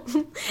ale.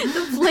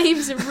 The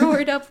flames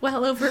roared up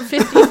well over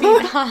 50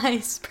 feet high,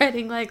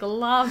 spreading like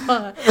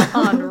lava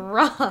on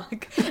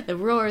rock. The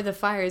roar of the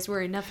fires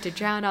were enough to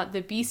drown out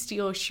the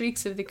bestial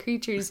shrieks of the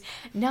creatures,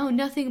 now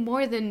nothing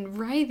more than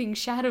writhing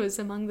shadows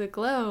among the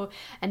glow.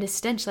 and a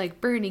stench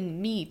like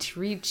burning meat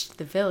reached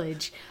the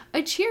village.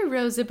 A cheer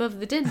rose above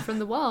the din from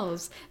the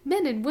walls,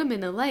 men and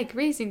women alike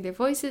raising their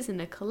voices in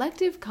a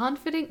collective,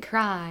 confident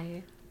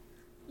cry.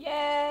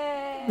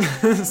 Yay!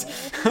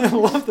 I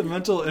love the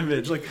mental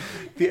image. Like,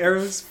 the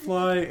arrows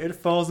fly, it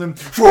falls in.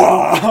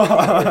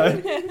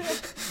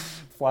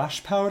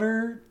 Flash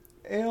powder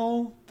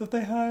ale that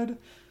they had?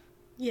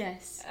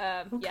 Yes.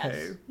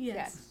 Okay.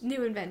 Yes.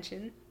 New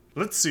invention.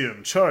 Let's see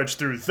him charge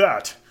through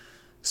that!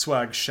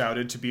 Swag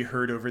shouted to be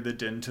heard over the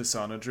din to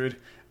Sonodred.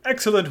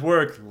 Excellent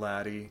work,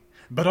 laddie.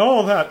 But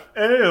all that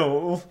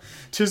ale!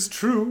 'Tis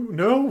true,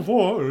 no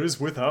war is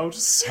without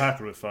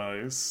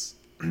sacrifice.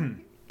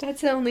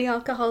 That's the only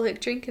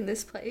alcoholic drink in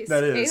this place.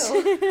 That is.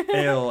 Ale.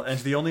 Ale, and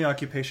the only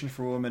occupation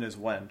for women is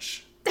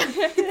wench.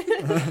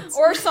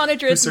 Or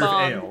Sonodred's serve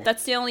mom. ale.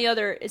 That's the only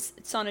other, is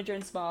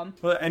Sonodred's mom.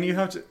 Well, and you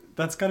have to,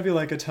 that's gotta be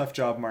like a tough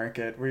job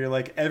market, where you're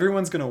like,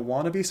 everyone's gonna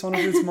want to be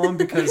Sonodred's mom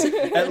because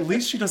at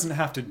least she doesn't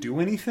have to do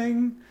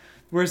anything,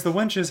 whereas the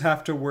wenches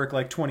have to work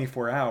like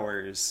 24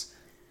 hours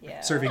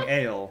Yeah. serving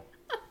ale.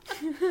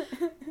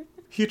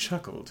 He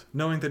chuckled,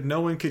 knowing that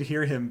no one could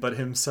hear him but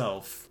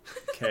himself.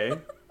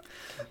 Okay?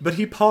 But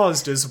he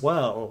paused as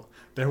well.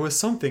 There was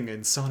something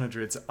in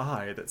Sonodred's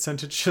eye that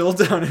sent a chill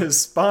down his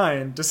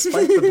spine,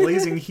 despite the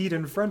blazing heat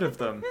in front of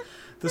them.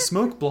 The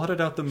smoke blotted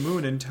out the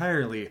moon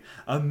entirely,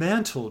 a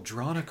mantle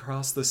drawn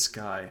across the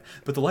sky.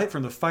 But the light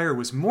from the fire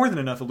was more than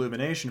enough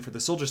illumination for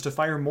the soldiers to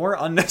fire more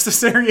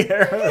unnecessary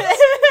arrows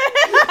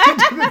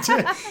into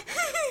the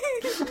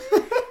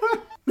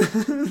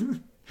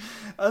din.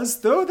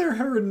 As though there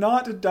were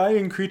not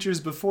dying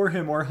creatures before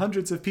him or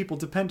hundreds of people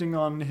depending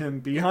on him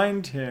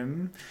behind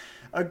him,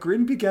 a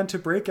grin began to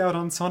break out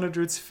on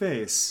Sonodred's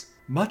face,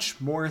 much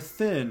more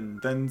thin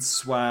than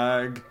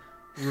Swag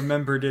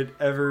remembered it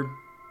ever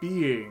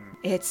being.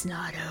 It's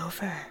not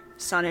over,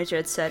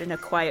 Sonodred said in a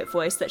quiet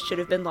voice that should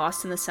have been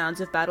lost in the sounds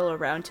of battle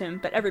around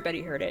him, but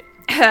everybody heard it.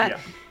 Yeah,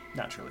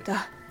 naturally.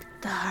 The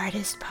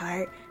hardest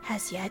part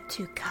has yet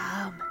to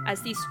come.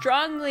 As these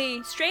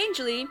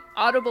strangely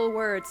audible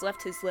words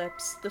left his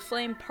lips, the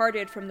flame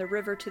parted from the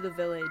river to the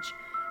village,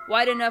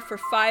 wide enough for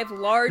 5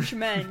 large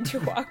men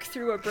to walk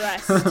through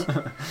abreast.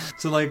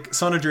 So, like,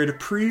 Sonodred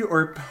pre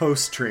or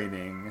post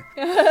training?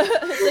 Why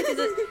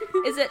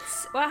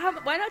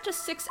not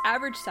just 6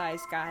 average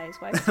sized guys?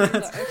 Why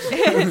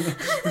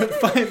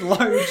 5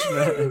 large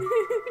men.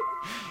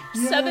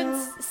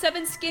 Yeah.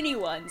 7 skinny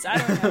ones. I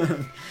don't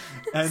know.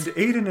 And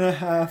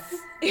 8.5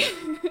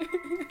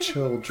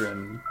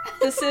 children.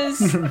 This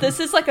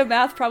is like a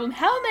math problem.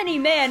 How many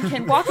men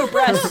can walk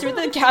abreast through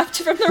the gap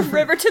from the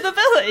river to the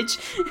village?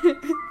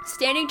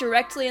 Standing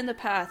directly in the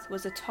path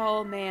was a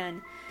tall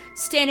man,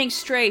 standing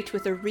straight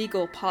with a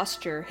regal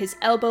posture, his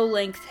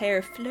elbow-length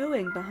hair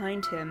flowing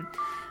behind him,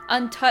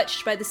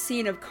 untouched by the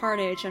scene of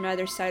carnage on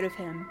either side of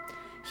him.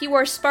 He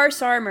wore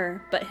sparse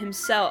armor, but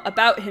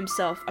about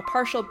himself, a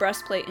partial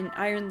breastplate and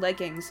iron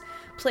leggings,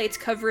 plates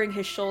covering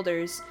his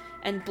shoulders,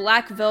 and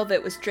black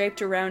velvet was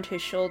draped around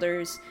his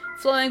shoulders,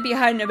 flowing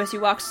behind him as he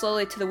walked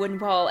slowly to the wooden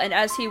wall, and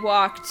as he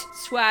walked,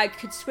 Swag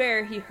could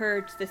swear he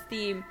heard the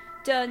theme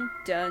dun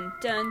dun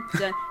dun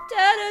dun da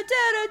da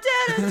da da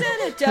da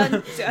dun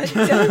dun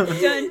dun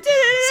dun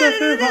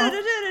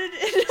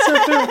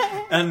dun.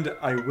 And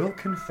I will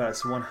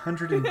confess,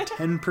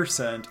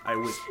 110%, I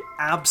was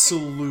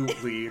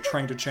absolutely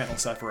trying to channel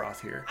Sephiroth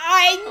here.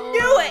 I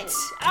knew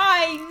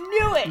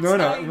it. No,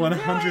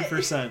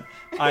 100%.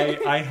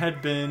 I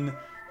had been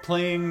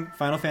playing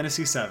Final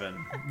Fantasy VII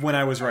when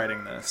I was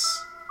writing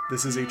this.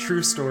 This is a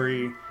true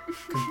story,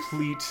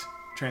 complete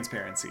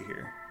transparency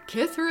here.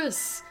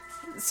 Kithris!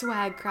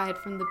 Swag cried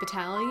from the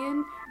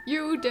battalion.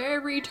 You dare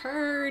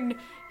return!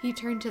 He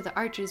turned to the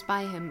archers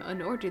by him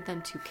and ordered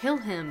them to kill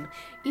him.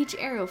 Each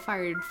arrow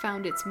fired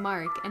found its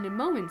mark, and in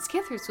moments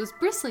Kithris was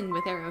bristling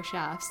with arrow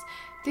shafts.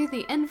 Through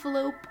the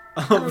envelope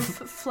of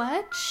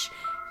flesh,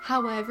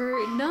 however,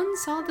 none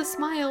saw the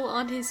smile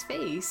on his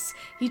face.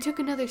 He took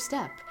another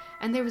step,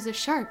 and there was a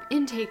sharp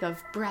intake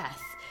of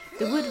breath.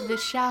 The wood of the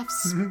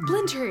shafts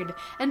splintered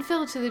and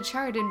fell to the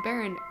charred and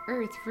barren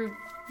earth,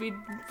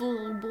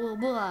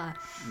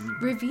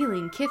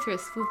 revealing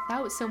Kithris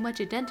without so much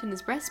a dent in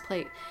his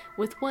breastplate.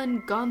 With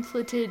one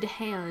gauntleted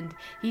hand,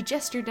 he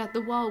gestured at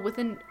the wall with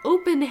an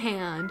open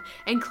hand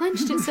and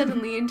clenched it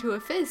suddenly into a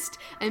fist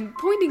and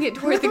pointing it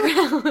toward the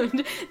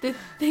ground. The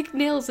thick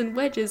nails and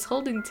wedges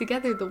holding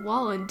together the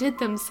wall undid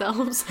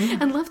themselves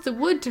and left the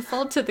wood to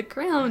fall to the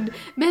ground,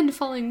 men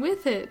falling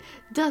with it.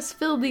 Dust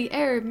filled the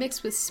air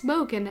mixed with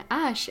smoke and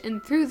ash,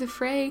 and through the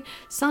fray,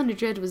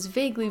 Sonodred was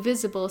vaguely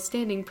visible,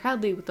 standing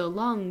proudly with a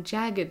long,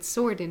 jagged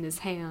sword in his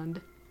hand.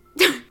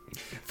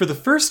 For the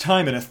first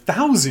time in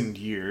 1,000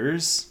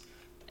 years...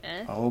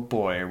 Oh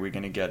boy, are we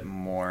gonna get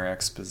more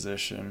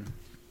exposition.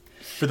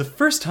 For the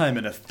first time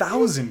in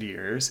 1,000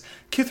 years,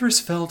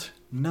 Kithris felt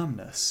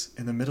numbness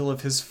in the middle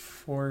of his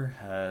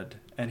forehead,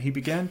 and he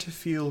began to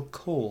feel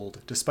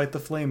cold, despite the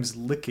flames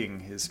licking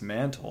his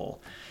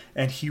mantle.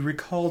 And he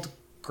recalled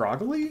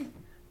groggily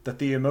that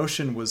the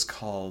emotion was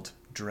called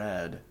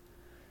dread.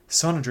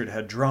 Sonodred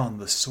had drawn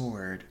the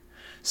sword.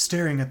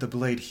 Staring at the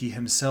blade he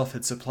himself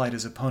had supplied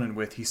his opponent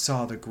with, he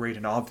saw the great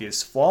and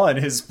obvious flaw in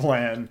his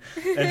plan,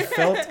 and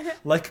felt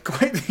like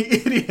quite the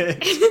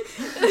idiot.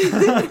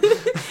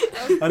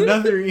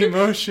 Another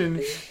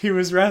emotion he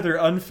was rather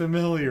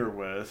unfamiliar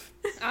with.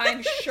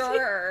 I'm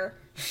sure.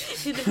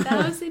 In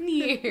 1,000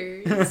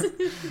 years.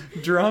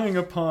 Drawing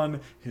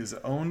upon his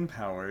own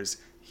powers,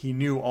 he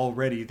knew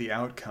already the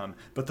outcome,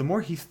 but the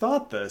more he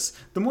thought this,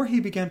 the more he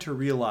began to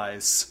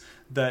realize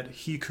that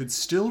he could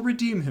still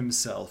redeem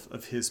himself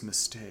of his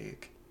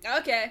mistake.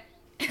 Okay.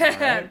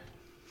 Alright.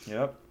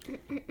 Yep.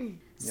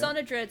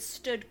 Sonadred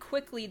stood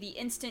quickly the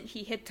instant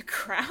he hit the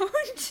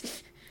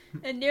ground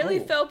and nearly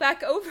fell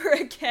back over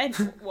again.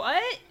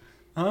 What?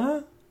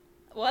 Huh?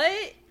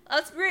 What?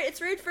 Let's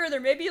read further.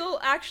 Maybe you'll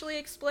actually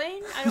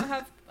explain. I don't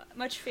have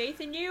much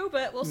faith in you,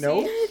 but we'll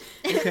Nope.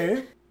 see.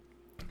 Okay.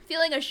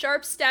 Feeling a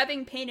sharp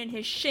stabbing pain in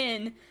his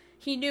shin,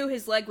 he knew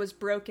his leg was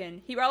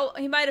broken. He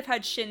might have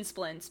had shin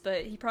splints,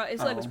 but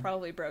his leg was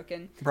probably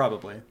broken.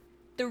 Probably.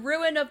 The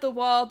ruin of the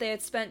wall they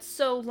had spent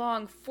so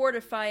long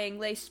fortifying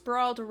lay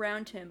sprawled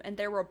around him, and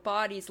there were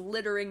bodies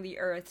littering the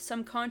earth,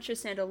 some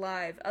conscious and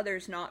alive,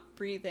 others not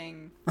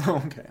breathing.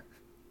 Okay.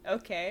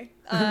 Okay.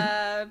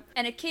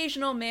 An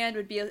occasional man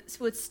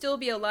would still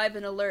be alive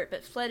and alert,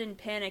 but fled in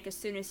panic as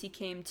soon as he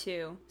came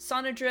to.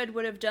 Sonadred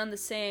would have done the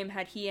same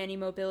had he any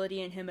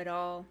mobility in him at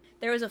all.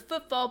 There was a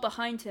footfall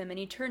behind him, and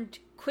he turned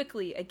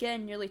quickly,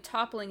 again nearly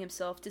toppling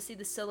himself, to see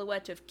the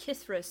silhouette of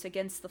Kithris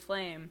against the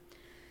flame.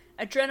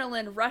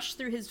 Adrenaline rushed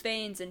through his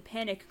veins and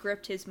panic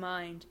gripped his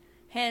mind.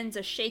 Hands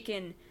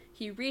a-shaken,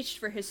 he reached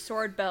for his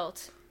sword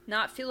belt,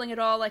 not feeling at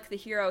all like the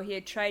hero he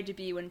had tried to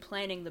be when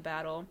planning the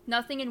battle.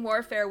 Nothing in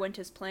warfare went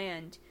as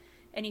planned,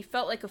 and he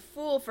felt like a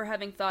fool for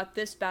having thought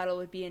this battle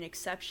would be an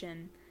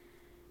exception.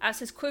 As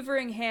his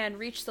quivering hand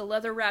reached the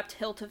leather-wrapped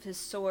hilt of his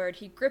sword,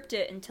 he gripped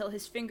it until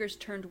his fingers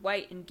turned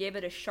white and gave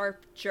it a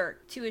sharp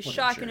jerk. To his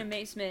shock and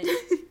amazement,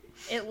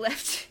 it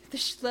left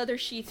the leather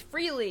sheath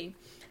freely,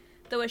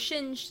 though a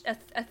thin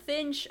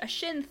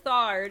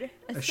shard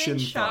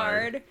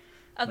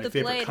of the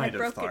blade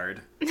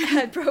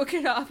had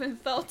broken off and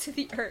fell to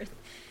the earth,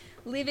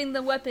 leaving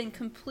the weapon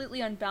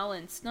completely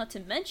unbalanced, not to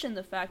mention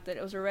the fact that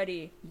it was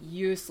already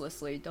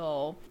uselessly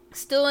dull.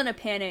 Still in a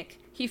panic,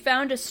 he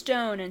found a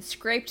stone and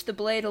scraped the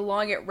blade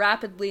along it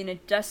rapidly in a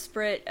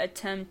desperate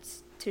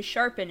attempt to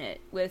sharpen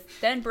it,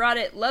 then brought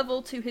it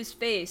level to his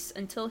face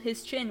until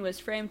his chin was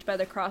framed by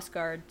the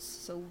crossguards,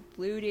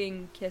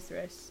 saluting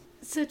Kithris.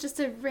 So just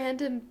a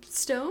random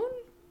stone?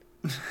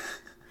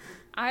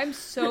 I'm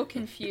so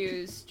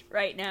confused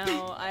right now.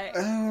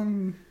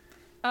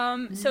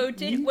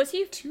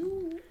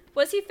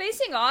 Was he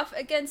facing off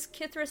against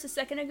Kithris a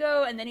second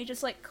ago and then he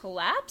just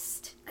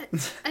collapsed?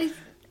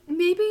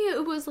 Maybe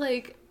it was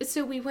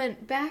so we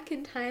went back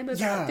in time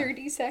about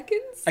 30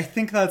 seconds? I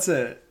think that's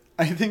it.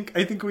 I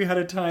think we had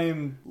a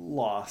time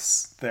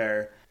loss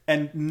there.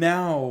 And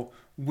now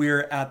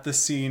we're at the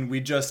scene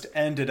we just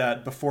ended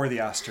at before the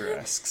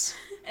asterisks.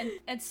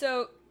 And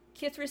so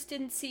Kithris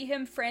didn't see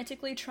him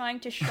frantically trying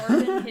to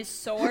sharpen his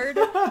sword?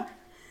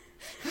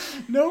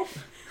 Nope.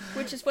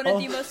 Which is one of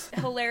the most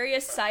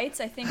hilarious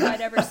sights I think I'd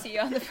ever see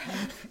on the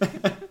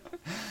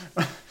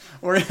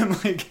Or him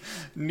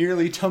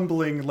nearly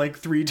tumbling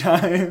 3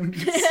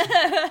 times.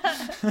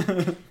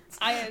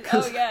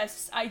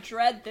 Yes, I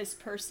dread this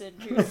person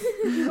who's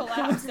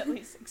collapsed at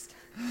least 6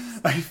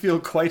 times. I feel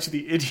quite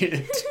the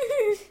idiot.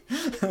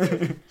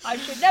 I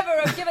should never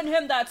have given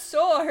him that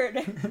sword.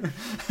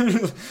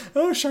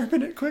 Oh,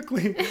 sharpen it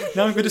quickly.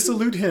 Now I'm going to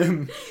salute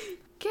him.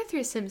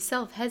 Kithris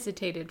himself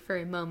hesitated for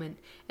a moment,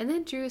 and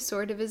then drew a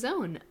sword of his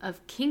own,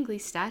 of kingly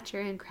stature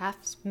and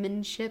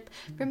craftsmanship,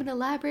 from an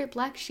elaborate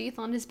black sheath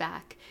on his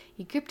back.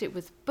 He gripped it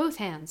with both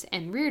hands,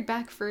 and reared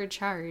back for a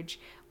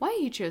charge. Why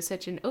he chose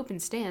such an open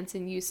stance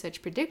and used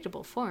such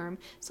predictable form,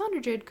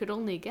 Sonadred could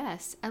only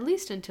guess, at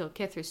least until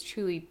Kithris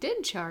truly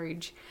did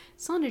charge.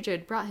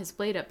 Sonadred brought his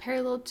blade up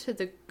parallel to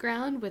the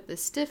ground with a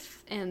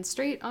stiff and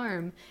straight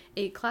arm,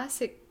 a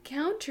classic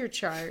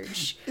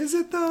countercharge. Is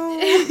it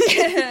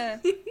though?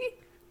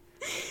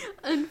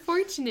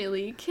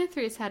 Unfortunately,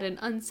 Kithris had an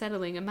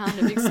unsettling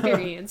amount of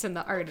experience in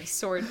the art of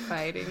sword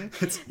fighting.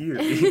 It's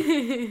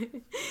eerie.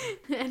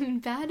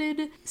 And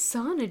batted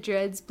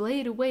Sonadred's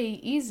blade away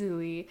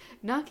easily,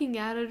 knocking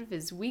out of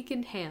his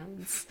weakened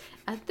hands.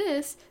 At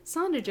this,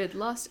 Sonadred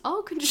lost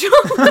all control.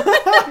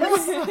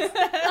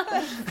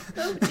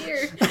 Oh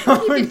dear.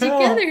 Keep it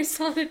together,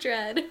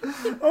 Sonadred.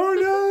 Oh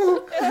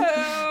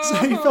no! So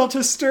he felt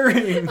a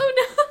stirring. Oh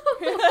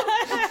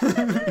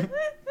no!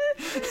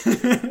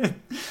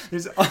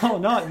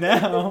 Not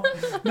now.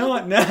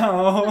 Not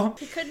now.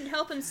 He couldn't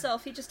help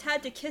himself. He just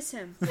had to kiss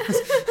him.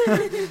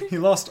 He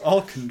lost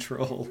all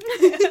control.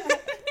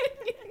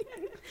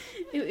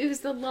 It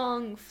was the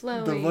long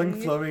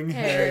flowing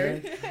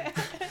hair.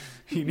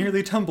 He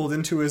nearly tumbled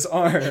into his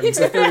arms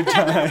a third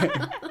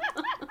time.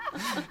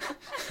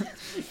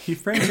 He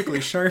frantically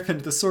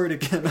sharpened the sword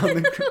again on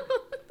the ground.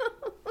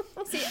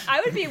 See,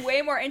 I would be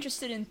way more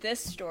interested in this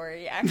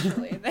story,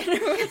 actually, than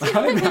it was.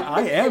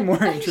 I am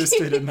more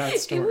interested in that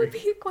It story. would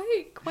be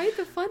quite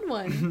the fun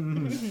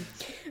one.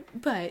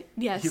 But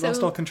yeah, He so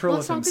lost all control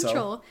lost of all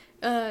himself.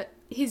 control.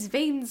 His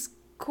veins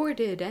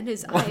corded and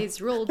his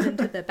eyes rolled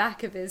into the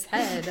back of his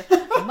head.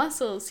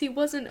 Muscles he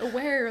wasn't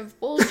aware of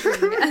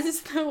bulging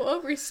as though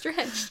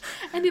overstretched,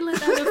 and he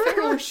let out a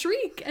feral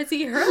shriek as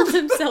he hurled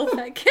himself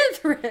at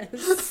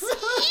Kithris.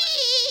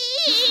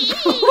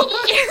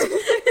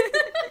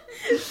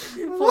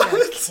 For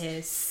a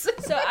kiss.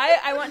 So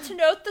I want to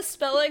note the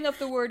spelling of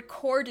the word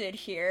corded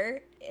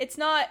here. It's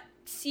not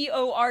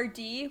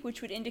C-O-R-D,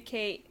 which would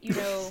indicate,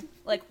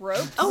 like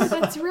rope. Oh,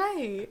 that's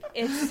right.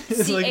 It's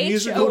It's like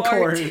musical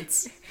C-H-O-R-D.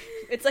 chords.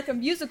 It's like a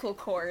musical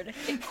chord.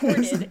 It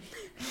corded.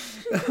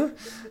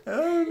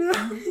 Oh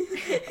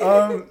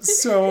no.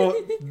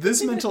 So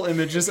this mental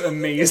image is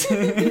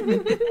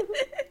amazing.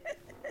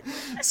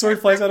 Sword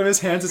flies out of his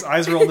hands, his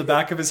eyes roll in the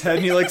back of his head,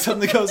 and he like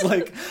suddenly goes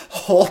like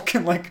Hulk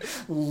and like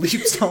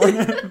leaps on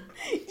him.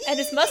 And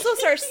his muscles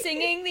are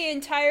singing the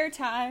entire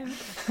time.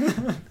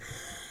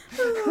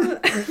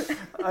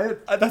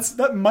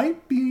 That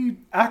might be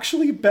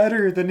actually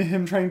better than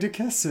him trying to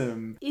kiss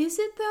him. Is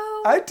it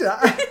though?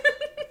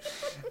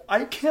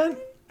 I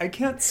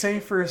can't say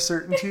for a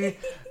certainty,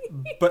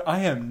 but I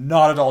am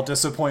not at all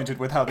disappointed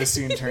with how this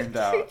scene turned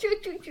out.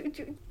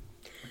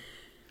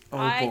 Oh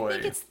I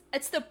boy. think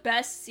it's the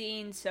best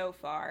scene so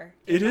far.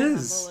 It in my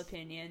is. humble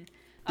opinion.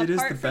 It is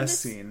Apart the from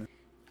best this- scene.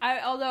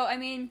 Although,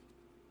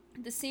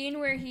 the scene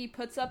where he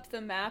puts up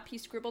the map he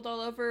scribbled all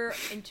over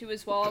into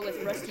his wall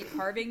with rusty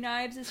carving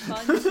knives is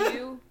fun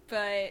too,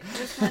 but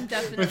this one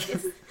definitely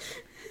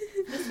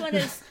this one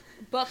is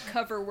book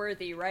cover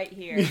worthy right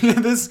here.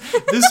 this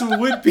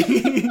would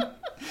be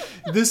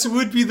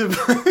the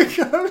book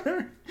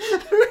cover.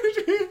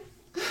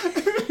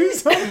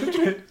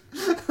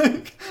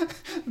 Like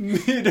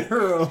mid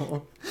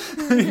hurl.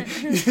 You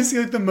see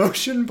like the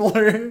motion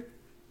blur.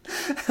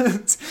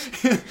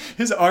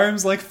 His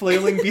arms like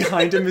flailing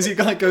behind him as he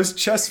like goes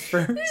chest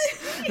first.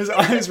 His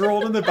eyes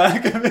rolled in the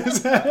back of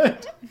his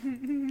head.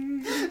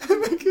 And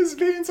like his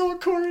veins all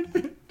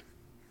corded.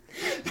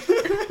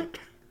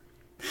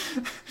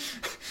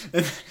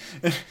 And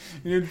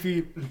it would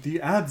be the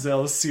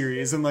Adzel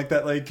series in like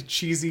that like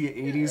cheesy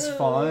 80s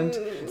font,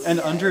 and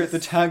under it the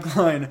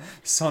tagline,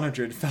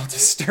 Sonadrid felt a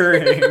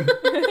stirring.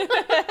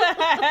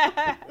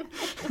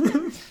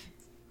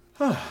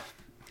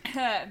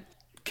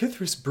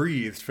 Kithris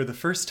breathed for the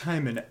first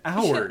time in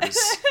hours,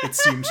 it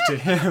seemed to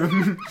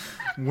him,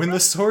 when the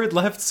sword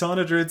left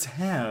Sonadrid's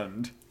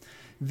hand.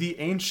 The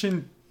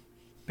ancient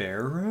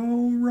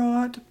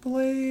Barrow-wrought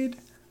blade?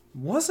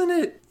 Wasn't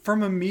it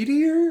from a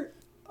meteor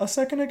a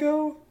second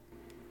ago?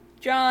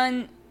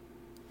 John,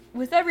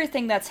 with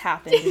everything that's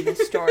happened in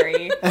this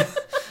story, is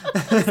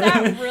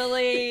that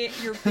really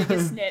your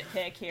biggest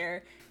nitpick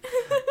here?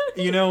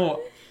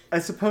 I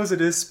suppose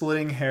it is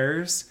splitting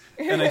hairs,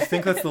 and I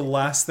think that's the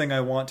last thing I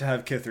want to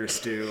have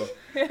Kithris do.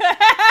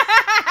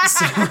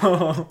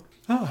 So,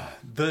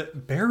 the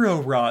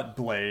Barrow-wrought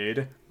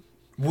blade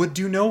would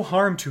do no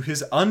harm to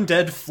his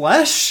undead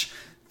flesh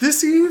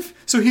this eve?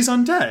 So he's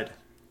undead.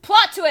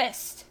 Plot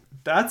twist!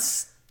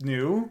 That's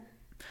new.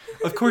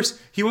 Of course,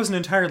 he wasn't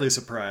entirely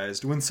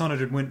surprised when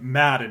Sonadrid went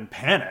mad in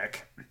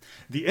panic.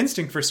 The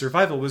instinct for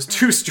survival was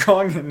too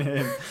strong in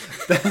him.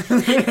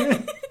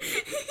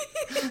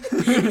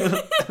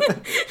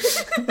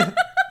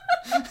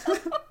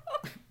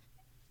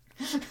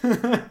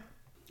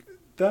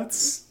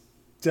 That's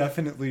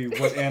definitely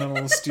what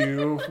animals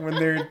do when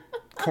they're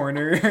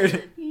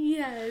cornered.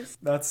 Yes.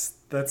 That's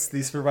the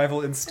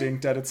survival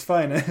instinct at its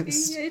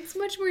finest. It's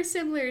much more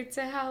similar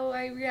to how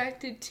I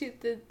reacted to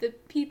the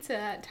pizza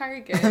at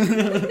Target.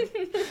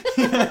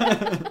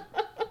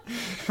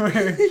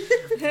 Where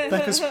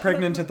Becca's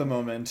pregnant at the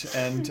moment,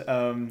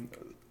 and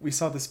we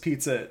saw this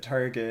pizza at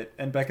Target,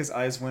 and Becca's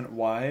eyes went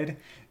wide,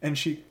 and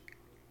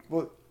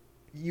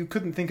you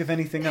couldn't think of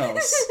anything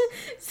else.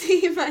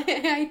 See,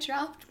 I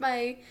dropped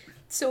my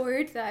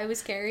sword that I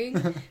was carrying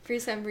for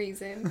some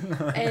reason,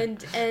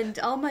 and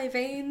all my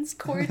veins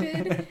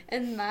corded,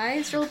 and my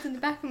eyes rolled in the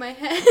back of my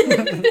head.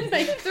 And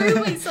I threw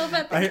myself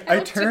at the counter. I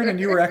turned, and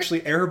you were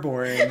actually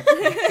airborne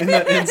in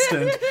that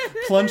instant,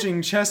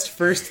 plunging chest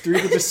first through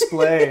the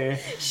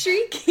display.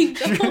 Shrieking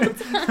the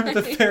whole time.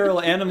 The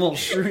feral animal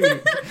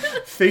shriek,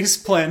 face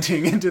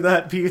planting into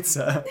that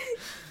pizza.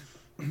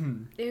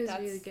 It was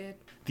really good.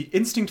 The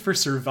instinct for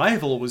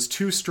survival was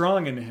too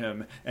strong in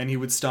him, and he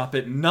would stop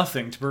at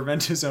nothing to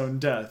prevent his own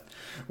death.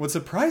 What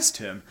surprised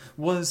him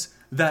was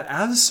that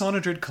as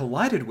Sonadrid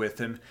collided with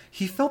him,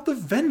 he felt the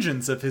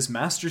vengeance of his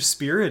master's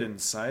spirit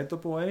inside the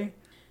boy.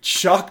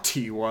 Shocked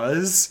he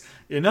was,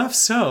 enough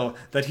so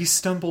that he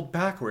stumbled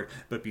backward,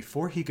 but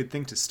before he could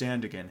think to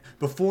stand again,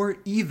 before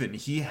even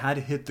he had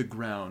hit the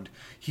ground,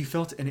 he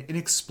felt an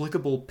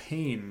inexplicable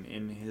pain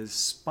in his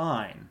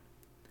spine.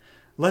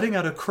 Letting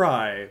out a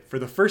cry, for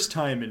the first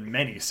time in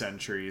many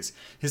centuries,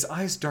 his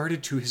eyes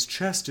darted to his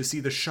chest to see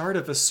the shard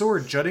of a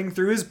sword jutting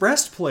through his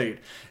breastplate.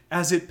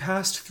 As it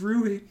passed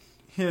through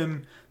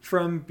him,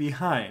 from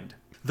behind.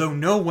 Though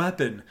no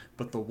weapon,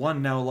 but the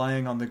one now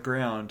lying on the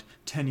ground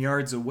 10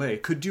 yards away,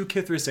 could do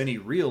Kithris any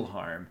real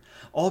harm,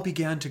 all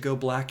began to go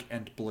black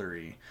and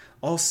blurry.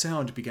 All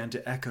sound began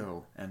to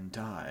echo and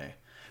die.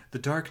 The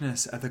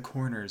darkness at the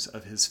corners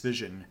of his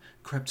vision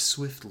crept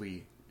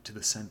swiftly to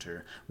the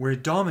center, where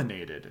it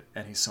dominated,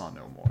 and he saw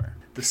no more.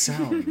 The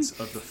sounds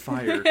of the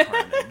fire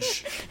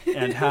carnage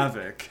and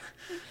havoc,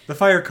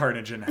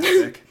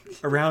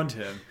 around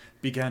him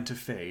began to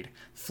fade,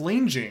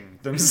 flanging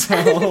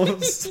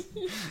themselves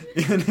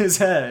in his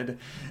head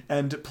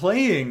and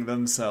playing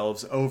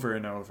themselves over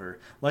and over,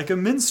 like a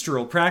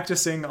minstrel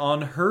practicing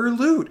on her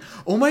lute.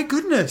 Oh my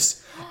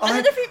goodness!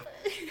 I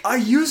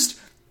used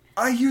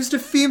a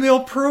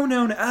female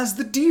pronoun as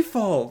the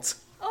default.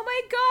 Oh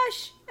my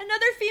gosh!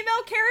 Another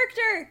female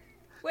character!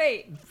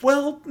 Wait.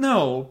 Well,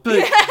 no,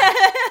 but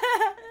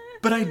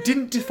but I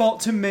didn't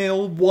default to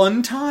male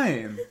one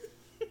time.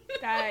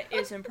 That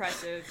is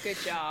impressive. Good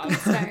job.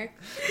 Star.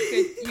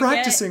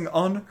 Practicing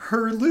on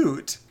her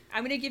lute.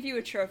 I'm gonna give you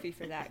a trophy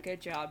for that.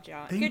 Good job,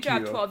 John. Thank Good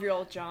job, you.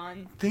 12-year-old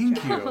John.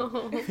 Thank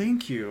John. you.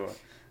 Thank you.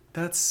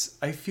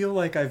 I feel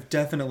like I've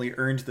definitely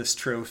earned this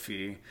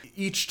trophy.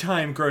 Each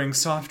time growing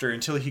softer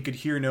until he could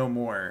hear no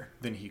more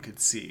than he could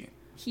see.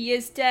 He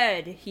is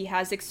dead. He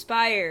has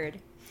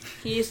expired.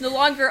 He is no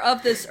longer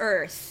of this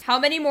earth. How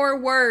many more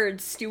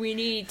words do we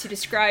need to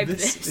describe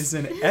this? This is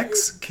an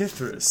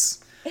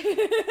ex-Kithris.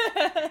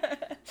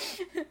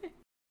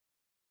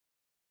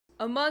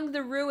 Among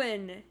the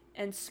ruin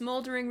and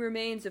smoldering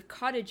remains of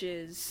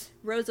cottages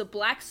rose a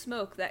black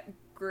smoke that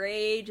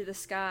grayed the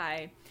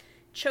sky,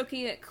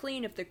 choking it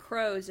clean of the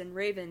crows and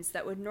ravens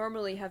that would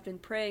normally have been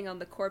preying on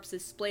the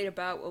corpses splayed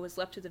about what was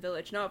left of the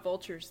village. Not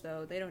vultures,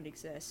 though. They don't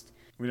exist.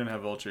 We don't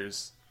have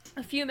vultures.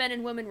 A few men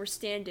and women were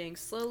standing,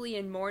 slowly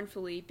and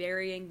mournfully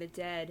burying the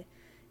dead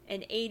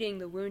and aiding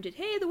the wounded.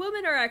 Hey, the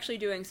women are actually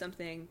doing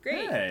something.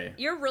 Great. Hey.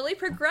 You're really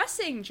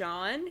progressing,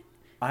 John.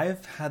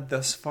 I've had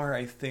thus far,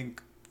 I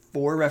think,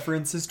 4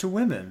 references to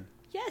women.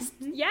 Yes.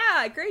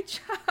 Yeah, great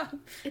job.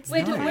 Wait,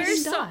 nice. but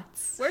where's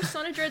Dots. where's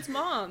Sonadred's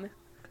mom?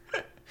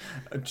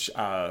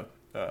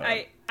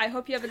 I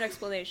hope you have an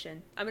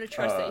explanation. I'm gonna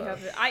trust that you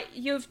have it.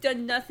 You've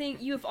done nothing.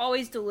 You've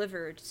always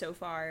delivered so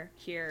far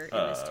here in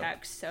this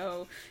text.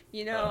 So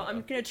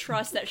I'm gonna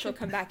trust that she'll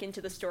come back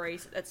into the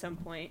stories at some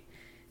point,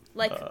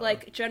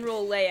 like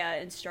General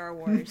Leia in Star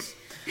Wars.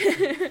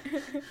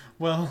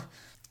 Well,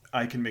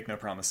 I can make no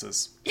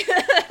promises.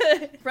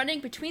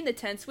 Running between the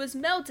tents was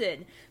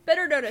Meldon,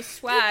 better known as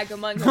Swag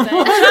among the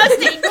men.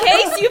 Just in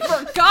case you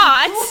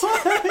forgot.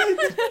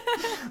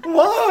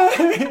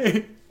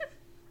 Why?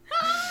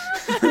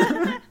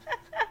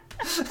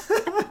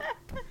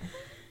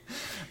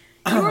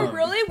 You were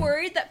really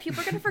worried that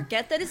people are going to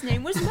forget that his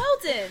name was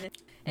Meldon,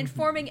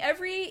 informing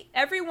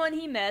everyone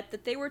he met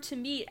that they were to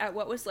meet at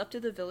what was left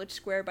of the village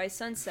square by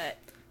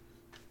sunset.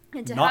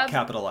 And to Not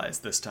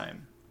capitalized this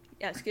time.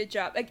 Yes, good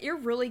job. You're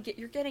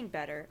getting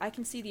better. I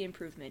can see the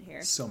improvement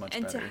here. So much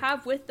and better. to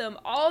have with them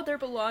all their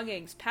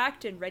belongings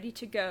packed and ready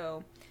to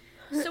go.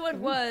 So it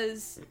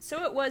was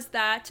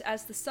that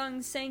as the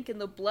sun sank in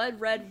the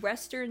blood-red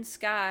western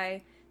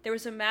sky, there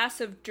was a mass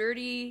of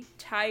dirty,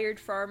 tired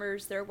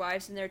farmers, their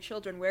wives, and their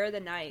children. Where are the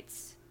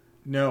knights?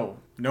 No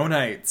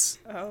knights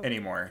Oh.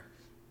 anymore.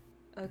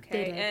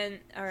 Okay, and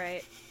all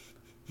right,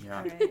 Yeah.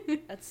 all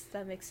right,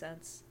 that makes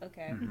sense.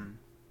 Okay. Mm-hmm.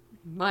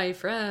 My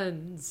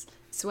friends,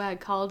 Swag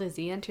called as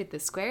he entered the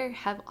square,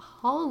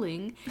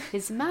 hauling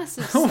his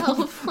massive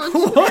self onto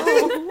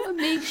a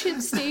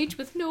makeshift stage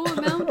with no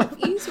amount of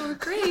ease or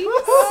grace.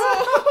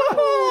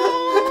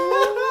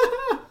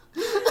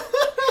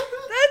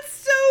 That's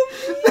so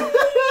mean!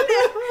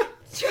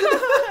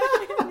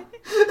 John!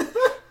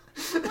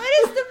 What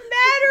is the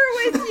matter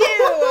with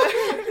you?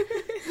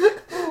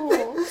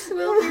 Oh,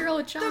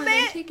 12-year-old John,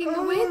 I'm taking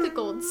away the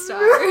gold star.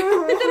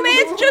 The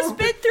man's just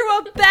been through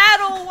a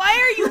battle. Why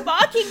are you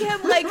mocking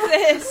him like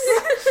this?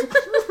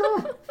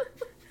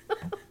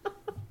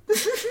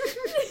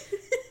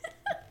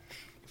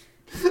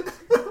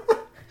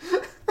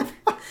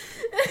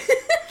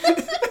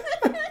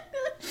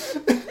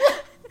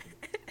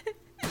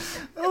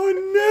 Oh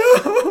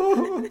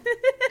no!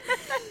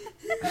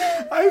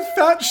 I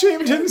fat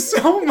shamed him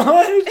so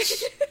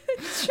much.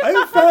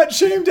 I fat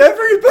shamed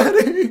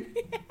everybody.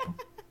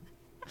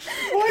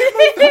 Why am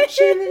I fat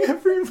shaming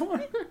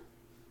everyone?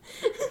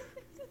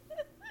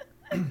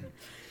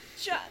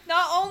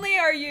 Not only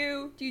are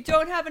you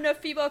don't have enough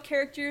female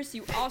characters,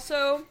 you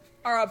also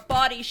are a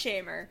body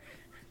shamer.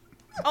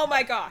 Oh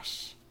my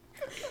gosh.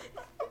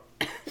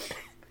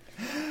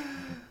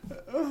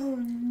 Oh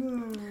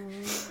no.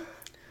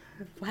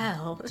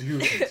 Well, Do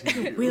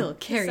continue. we'll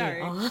carry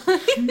Sorry.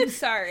 on.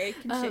 Sorry,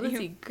 continue. Let's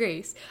see,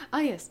 Grace.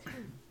 Ah, yes.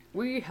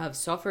 We have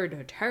suffered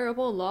a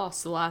terrible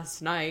loss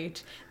last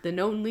night. The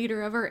known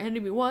leader of our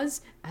enemy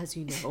was, as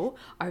you know,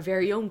 our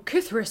very own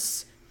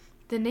Kithris.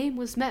 The name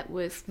was met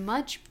with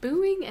much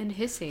booing and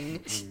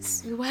hissing.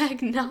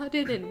 Swag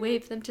nodded and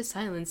waved them to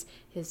silence,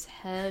 his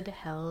head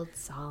held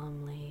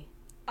solemnly.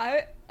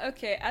 I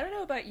don't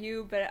know about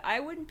you, but I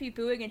wouldn't be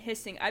booing and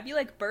hissing. I'd be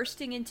like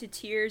bursting into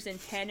tears and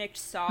panicked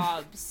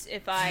sobs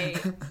if I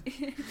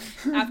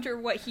after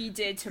what he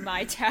did to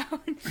my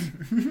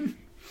town.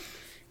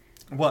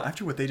 Well,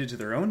 after what they did to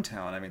their own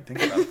town, I mean,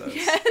 think about this.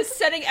 Yes,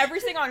 setting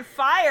everything on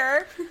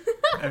fire.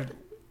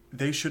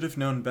 They should have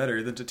known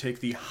better than to take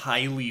the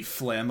highly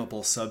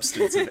flammable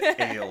substance of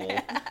ale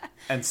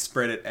and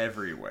spread it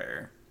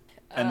everywhere.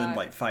 And then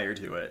light fire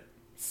to it.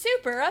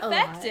 Super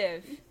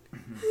effective.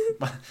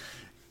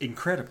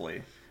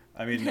 Incredibly.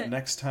 I mean,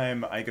 next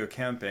time I go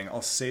camping,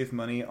 I'll save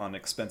money on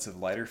expensive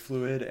lighter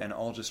fluid, and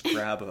I'll just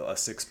grab a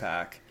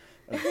 6-pack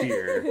of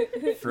beer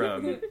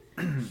from,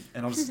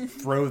 and I'll just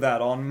throw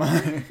that on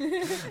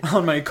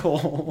my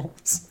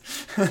coals,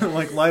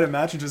 like light a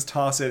match and just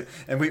toss it,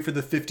 and wait for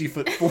the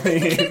 50-foot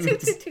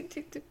flames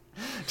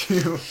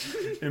to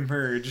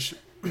emerge.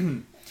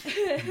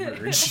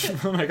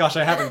 Oh my gosh,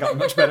 I haven't gotten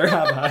much better,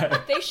 have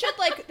I?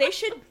 They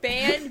should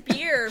ban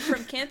beer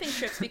from camping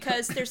trips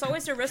because there's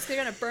always a risk they're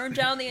gonna burn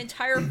down the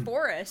entire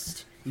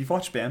forest. You've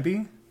watched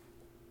Bambi?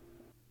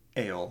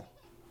 Ale.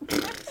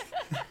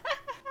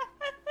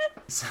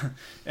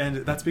 And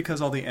that's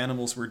because all the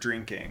animals were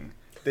drinking.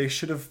 They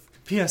should have...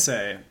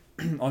 PSA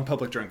on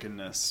public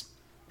drunkenness.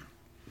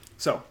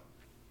 So.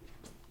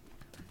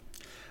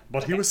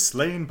 But he was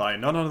slain by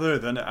none other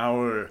than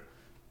our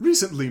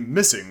recently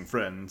missing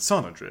friend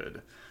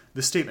Sonadrid.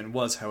 The statement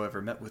was,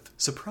 however, met with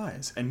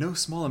surprise and no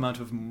small amount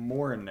of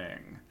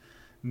mourning.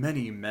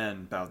 Many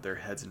men bowed their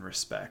heads in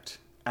respect,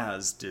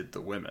 as did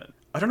the women.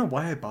 I don't know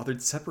why I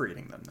bothered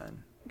separating them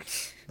then.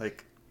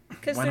 Like,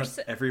 why not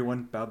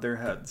everyone bowed their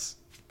heads?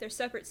 They're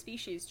separate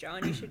species,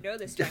 John. You should know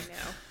this by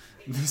now.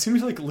 They seem to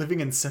be like living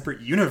in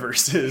separate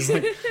universes.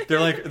 Like they're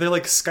like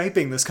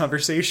Skyping this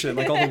conversation,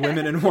 like all the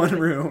women in one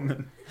room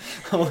and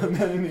all the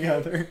men in the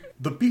other.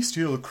 The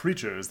bestial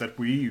creatures that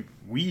we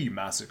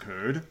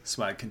massacred,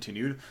 Swag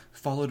continued,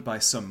 followed by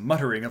some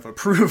muttering of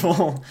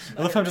approval.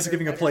 I love how I'm just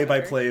giving a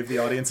play-by-play of the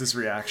audience's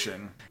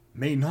reaction.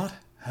 May not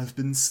have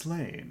been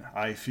slain,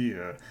 I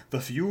fear.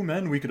 The few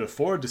men we could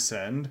afford to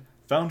send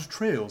found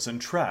trails and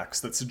tracks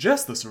that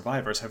suggest the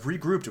survivors have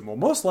regrouped and will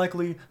most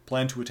likely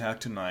plan to attack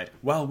tonight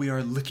while we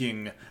are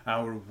licking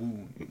our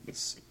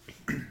wounds.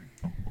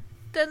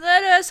 Then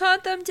let us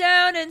hunt them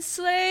down and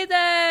slay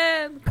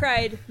them,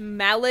 cried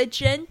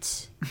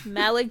Malagant,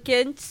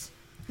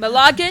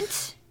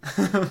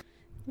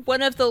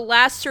 one of the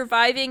last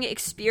surviving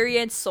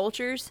experienced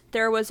soldiers.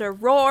 There was a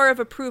roar of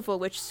approval,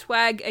 which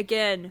Swag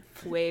again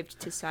waved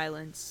to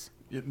silence.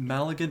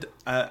 Malagant,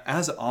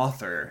 as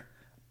author,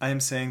 I am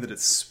saying that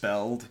it's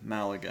spelled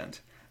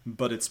Malagant,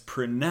 but it's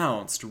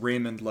pronounced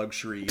Raymond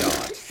Luxury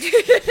Yacht.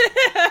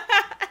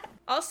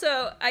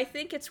 Also, I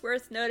think it's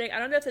worth noting, I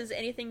don't know if this has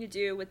anything to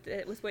do with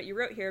what you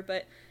wrote here,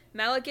 but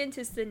Malagant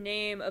is the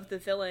name of the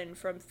villain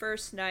from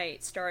First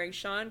Night, starring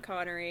Sean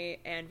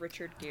Connery and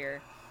Richard Gere.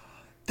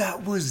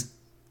 That was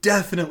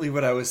definitely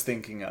what I was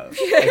thinking of.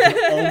 I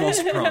can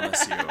almost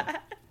promise you.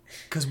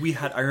 Because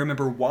I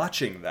remember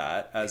watching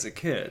that as a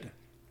kid.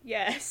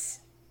 Yes.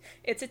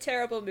 It's a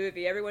terrible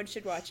movie. Everyone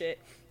should watch it.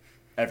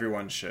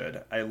 Everyone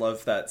should. I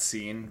love that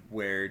scene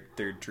where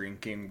they're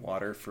drinking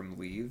water from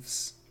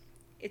leaves.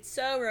 It's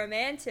so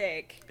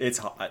romantic. It's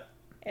hot.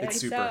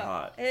 It's super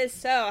hot. It is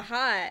so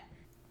hot.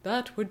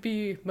 That would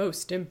be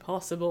most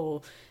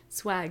impossible,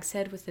 Swag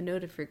said with a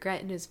note of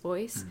regret in his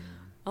voice.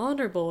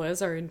 Honorable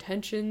as our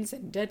intentions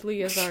and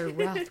deadly as our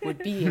wrath would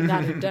be in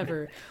that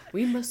endeavor,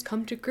 we must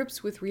come to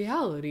grips with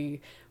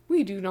reality.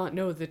 We do not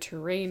know the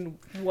terrain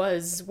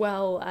as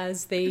well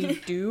as they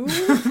do.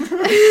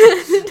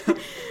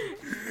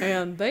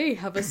 And they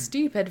have a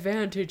steep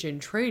advantage in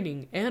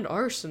training and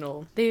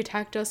arsenal. They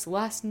attacked us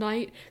last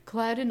night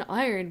clad in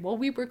iron while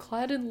we were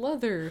clad in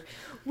leather.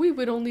 We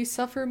would only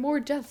suffer more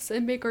deaths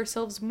and make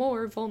ourselves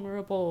more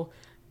vulnerable.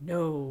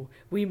 No,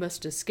 we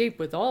must escape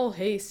with all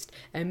haste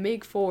and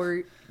make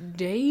for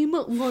Dame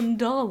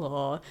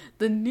Lundala,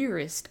 the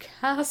nearest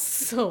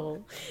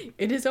castle.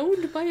 It is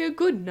owned by a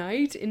good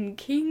knight in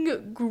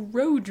King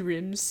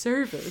Grodrin's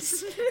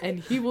service, and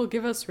he will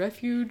give us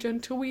refuge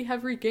until we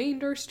have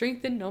regained our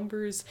strength in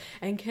numbers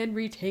and can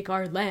retake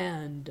our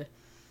land.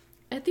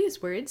 At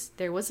these words,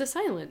 there was a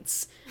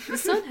silence. The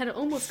sun had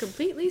almost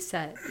completely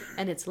set,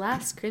 and its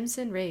last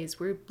crimson rays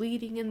were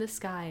bleeding in the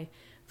sky.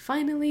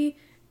 Finally,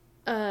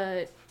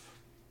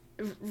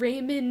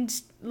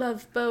 Raymond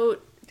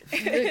Loveboat,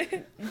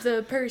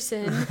 the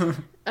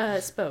person,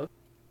 spoke.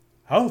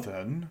 How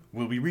then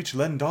will we reach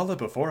Lendala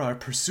before our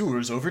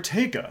pursuers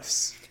overtake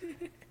us?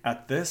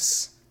 At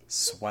this,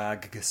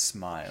 Swag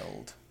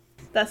smiled.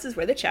 This is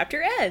where the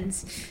chapter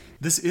ends.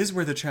 This is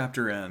where the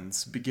chapter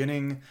ends,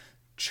 beginning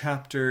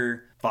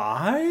chapter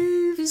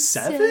 5?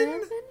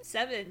 7?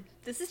 7.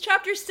 This is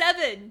chapter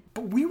 7.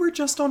 But we were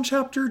just on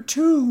chapter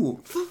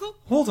 2.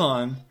 Hold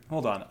on.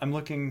 I'm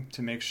looking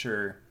to make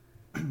sure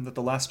that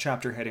the last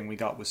chapter heading we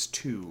got was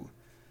 2.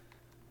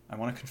 I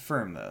want to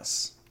confirm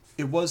this.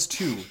 It was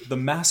 2. The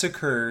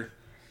massacre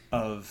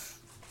of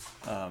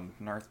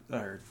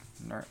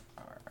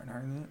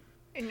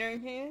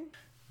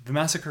The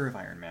Massacre of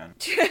Iron Man.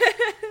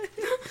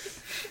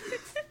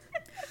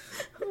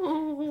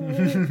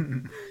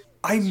 Oh.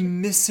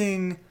 I'm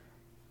missing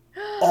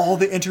all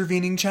the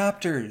intervening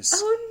chapters.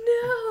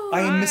 Oh no.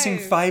 I am missing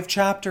 5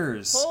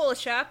 chapters. Whole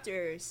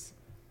chapters.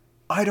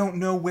 I don't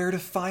know where to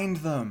find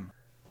them.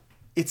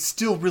 It's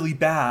still really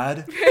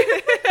bad,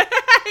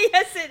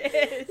 Yes,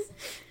 it is.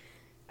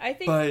 I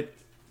think. but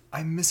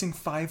I'm missing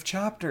 5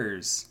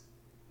 chapters.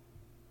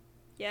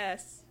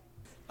 Yes.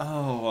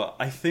 Oh,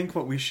 I think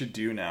what we should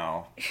do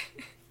now...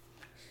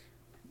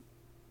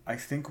 I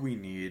think we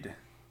need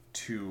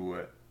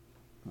to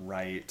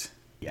write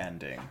the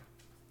ending.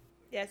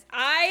 Yes.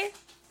 I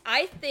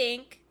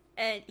think,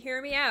 and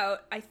hear me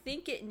out, I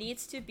think it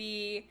needs to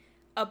be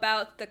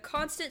about the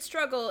constant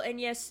struggle and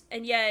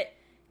yet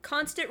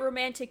constant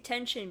romantic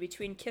tension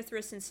between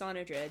Kithris and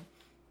Sonadrid.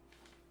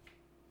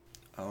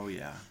 Oh,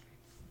 yeah.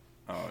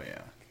 Oh,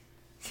 yeah.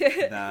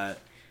 That,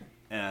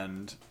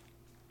 and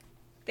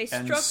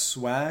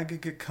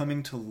Swag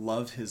coming to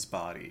love his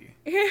body.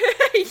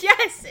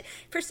 Yes,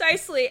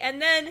 precisely.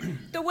 And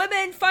then the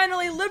women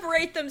finally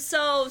liberate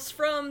themselves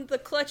from the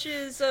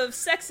clutches of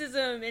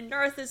sexism in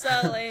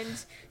Narthazal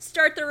and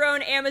start their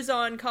own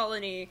Amazon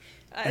colony.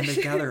 And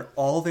they gather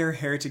all their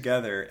hair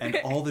together and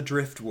all the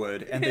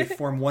driftwood, and they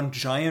form one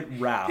giant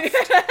raft.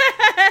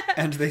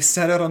 And they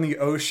set out on the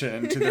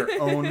ocean to their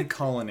own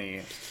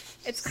colony.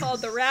 It's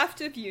called the Raft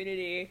of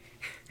Unity.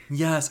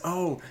 Yes,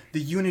 oh,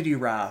 the Unity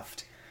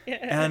Raft.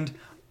 And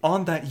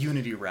on that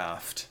Unity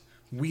Raft,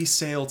 we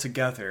sail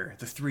together,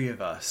 the 3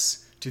 of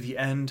us, to the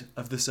end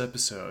of this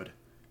episode,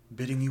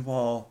 bidding you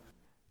all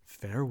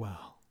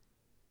farewell.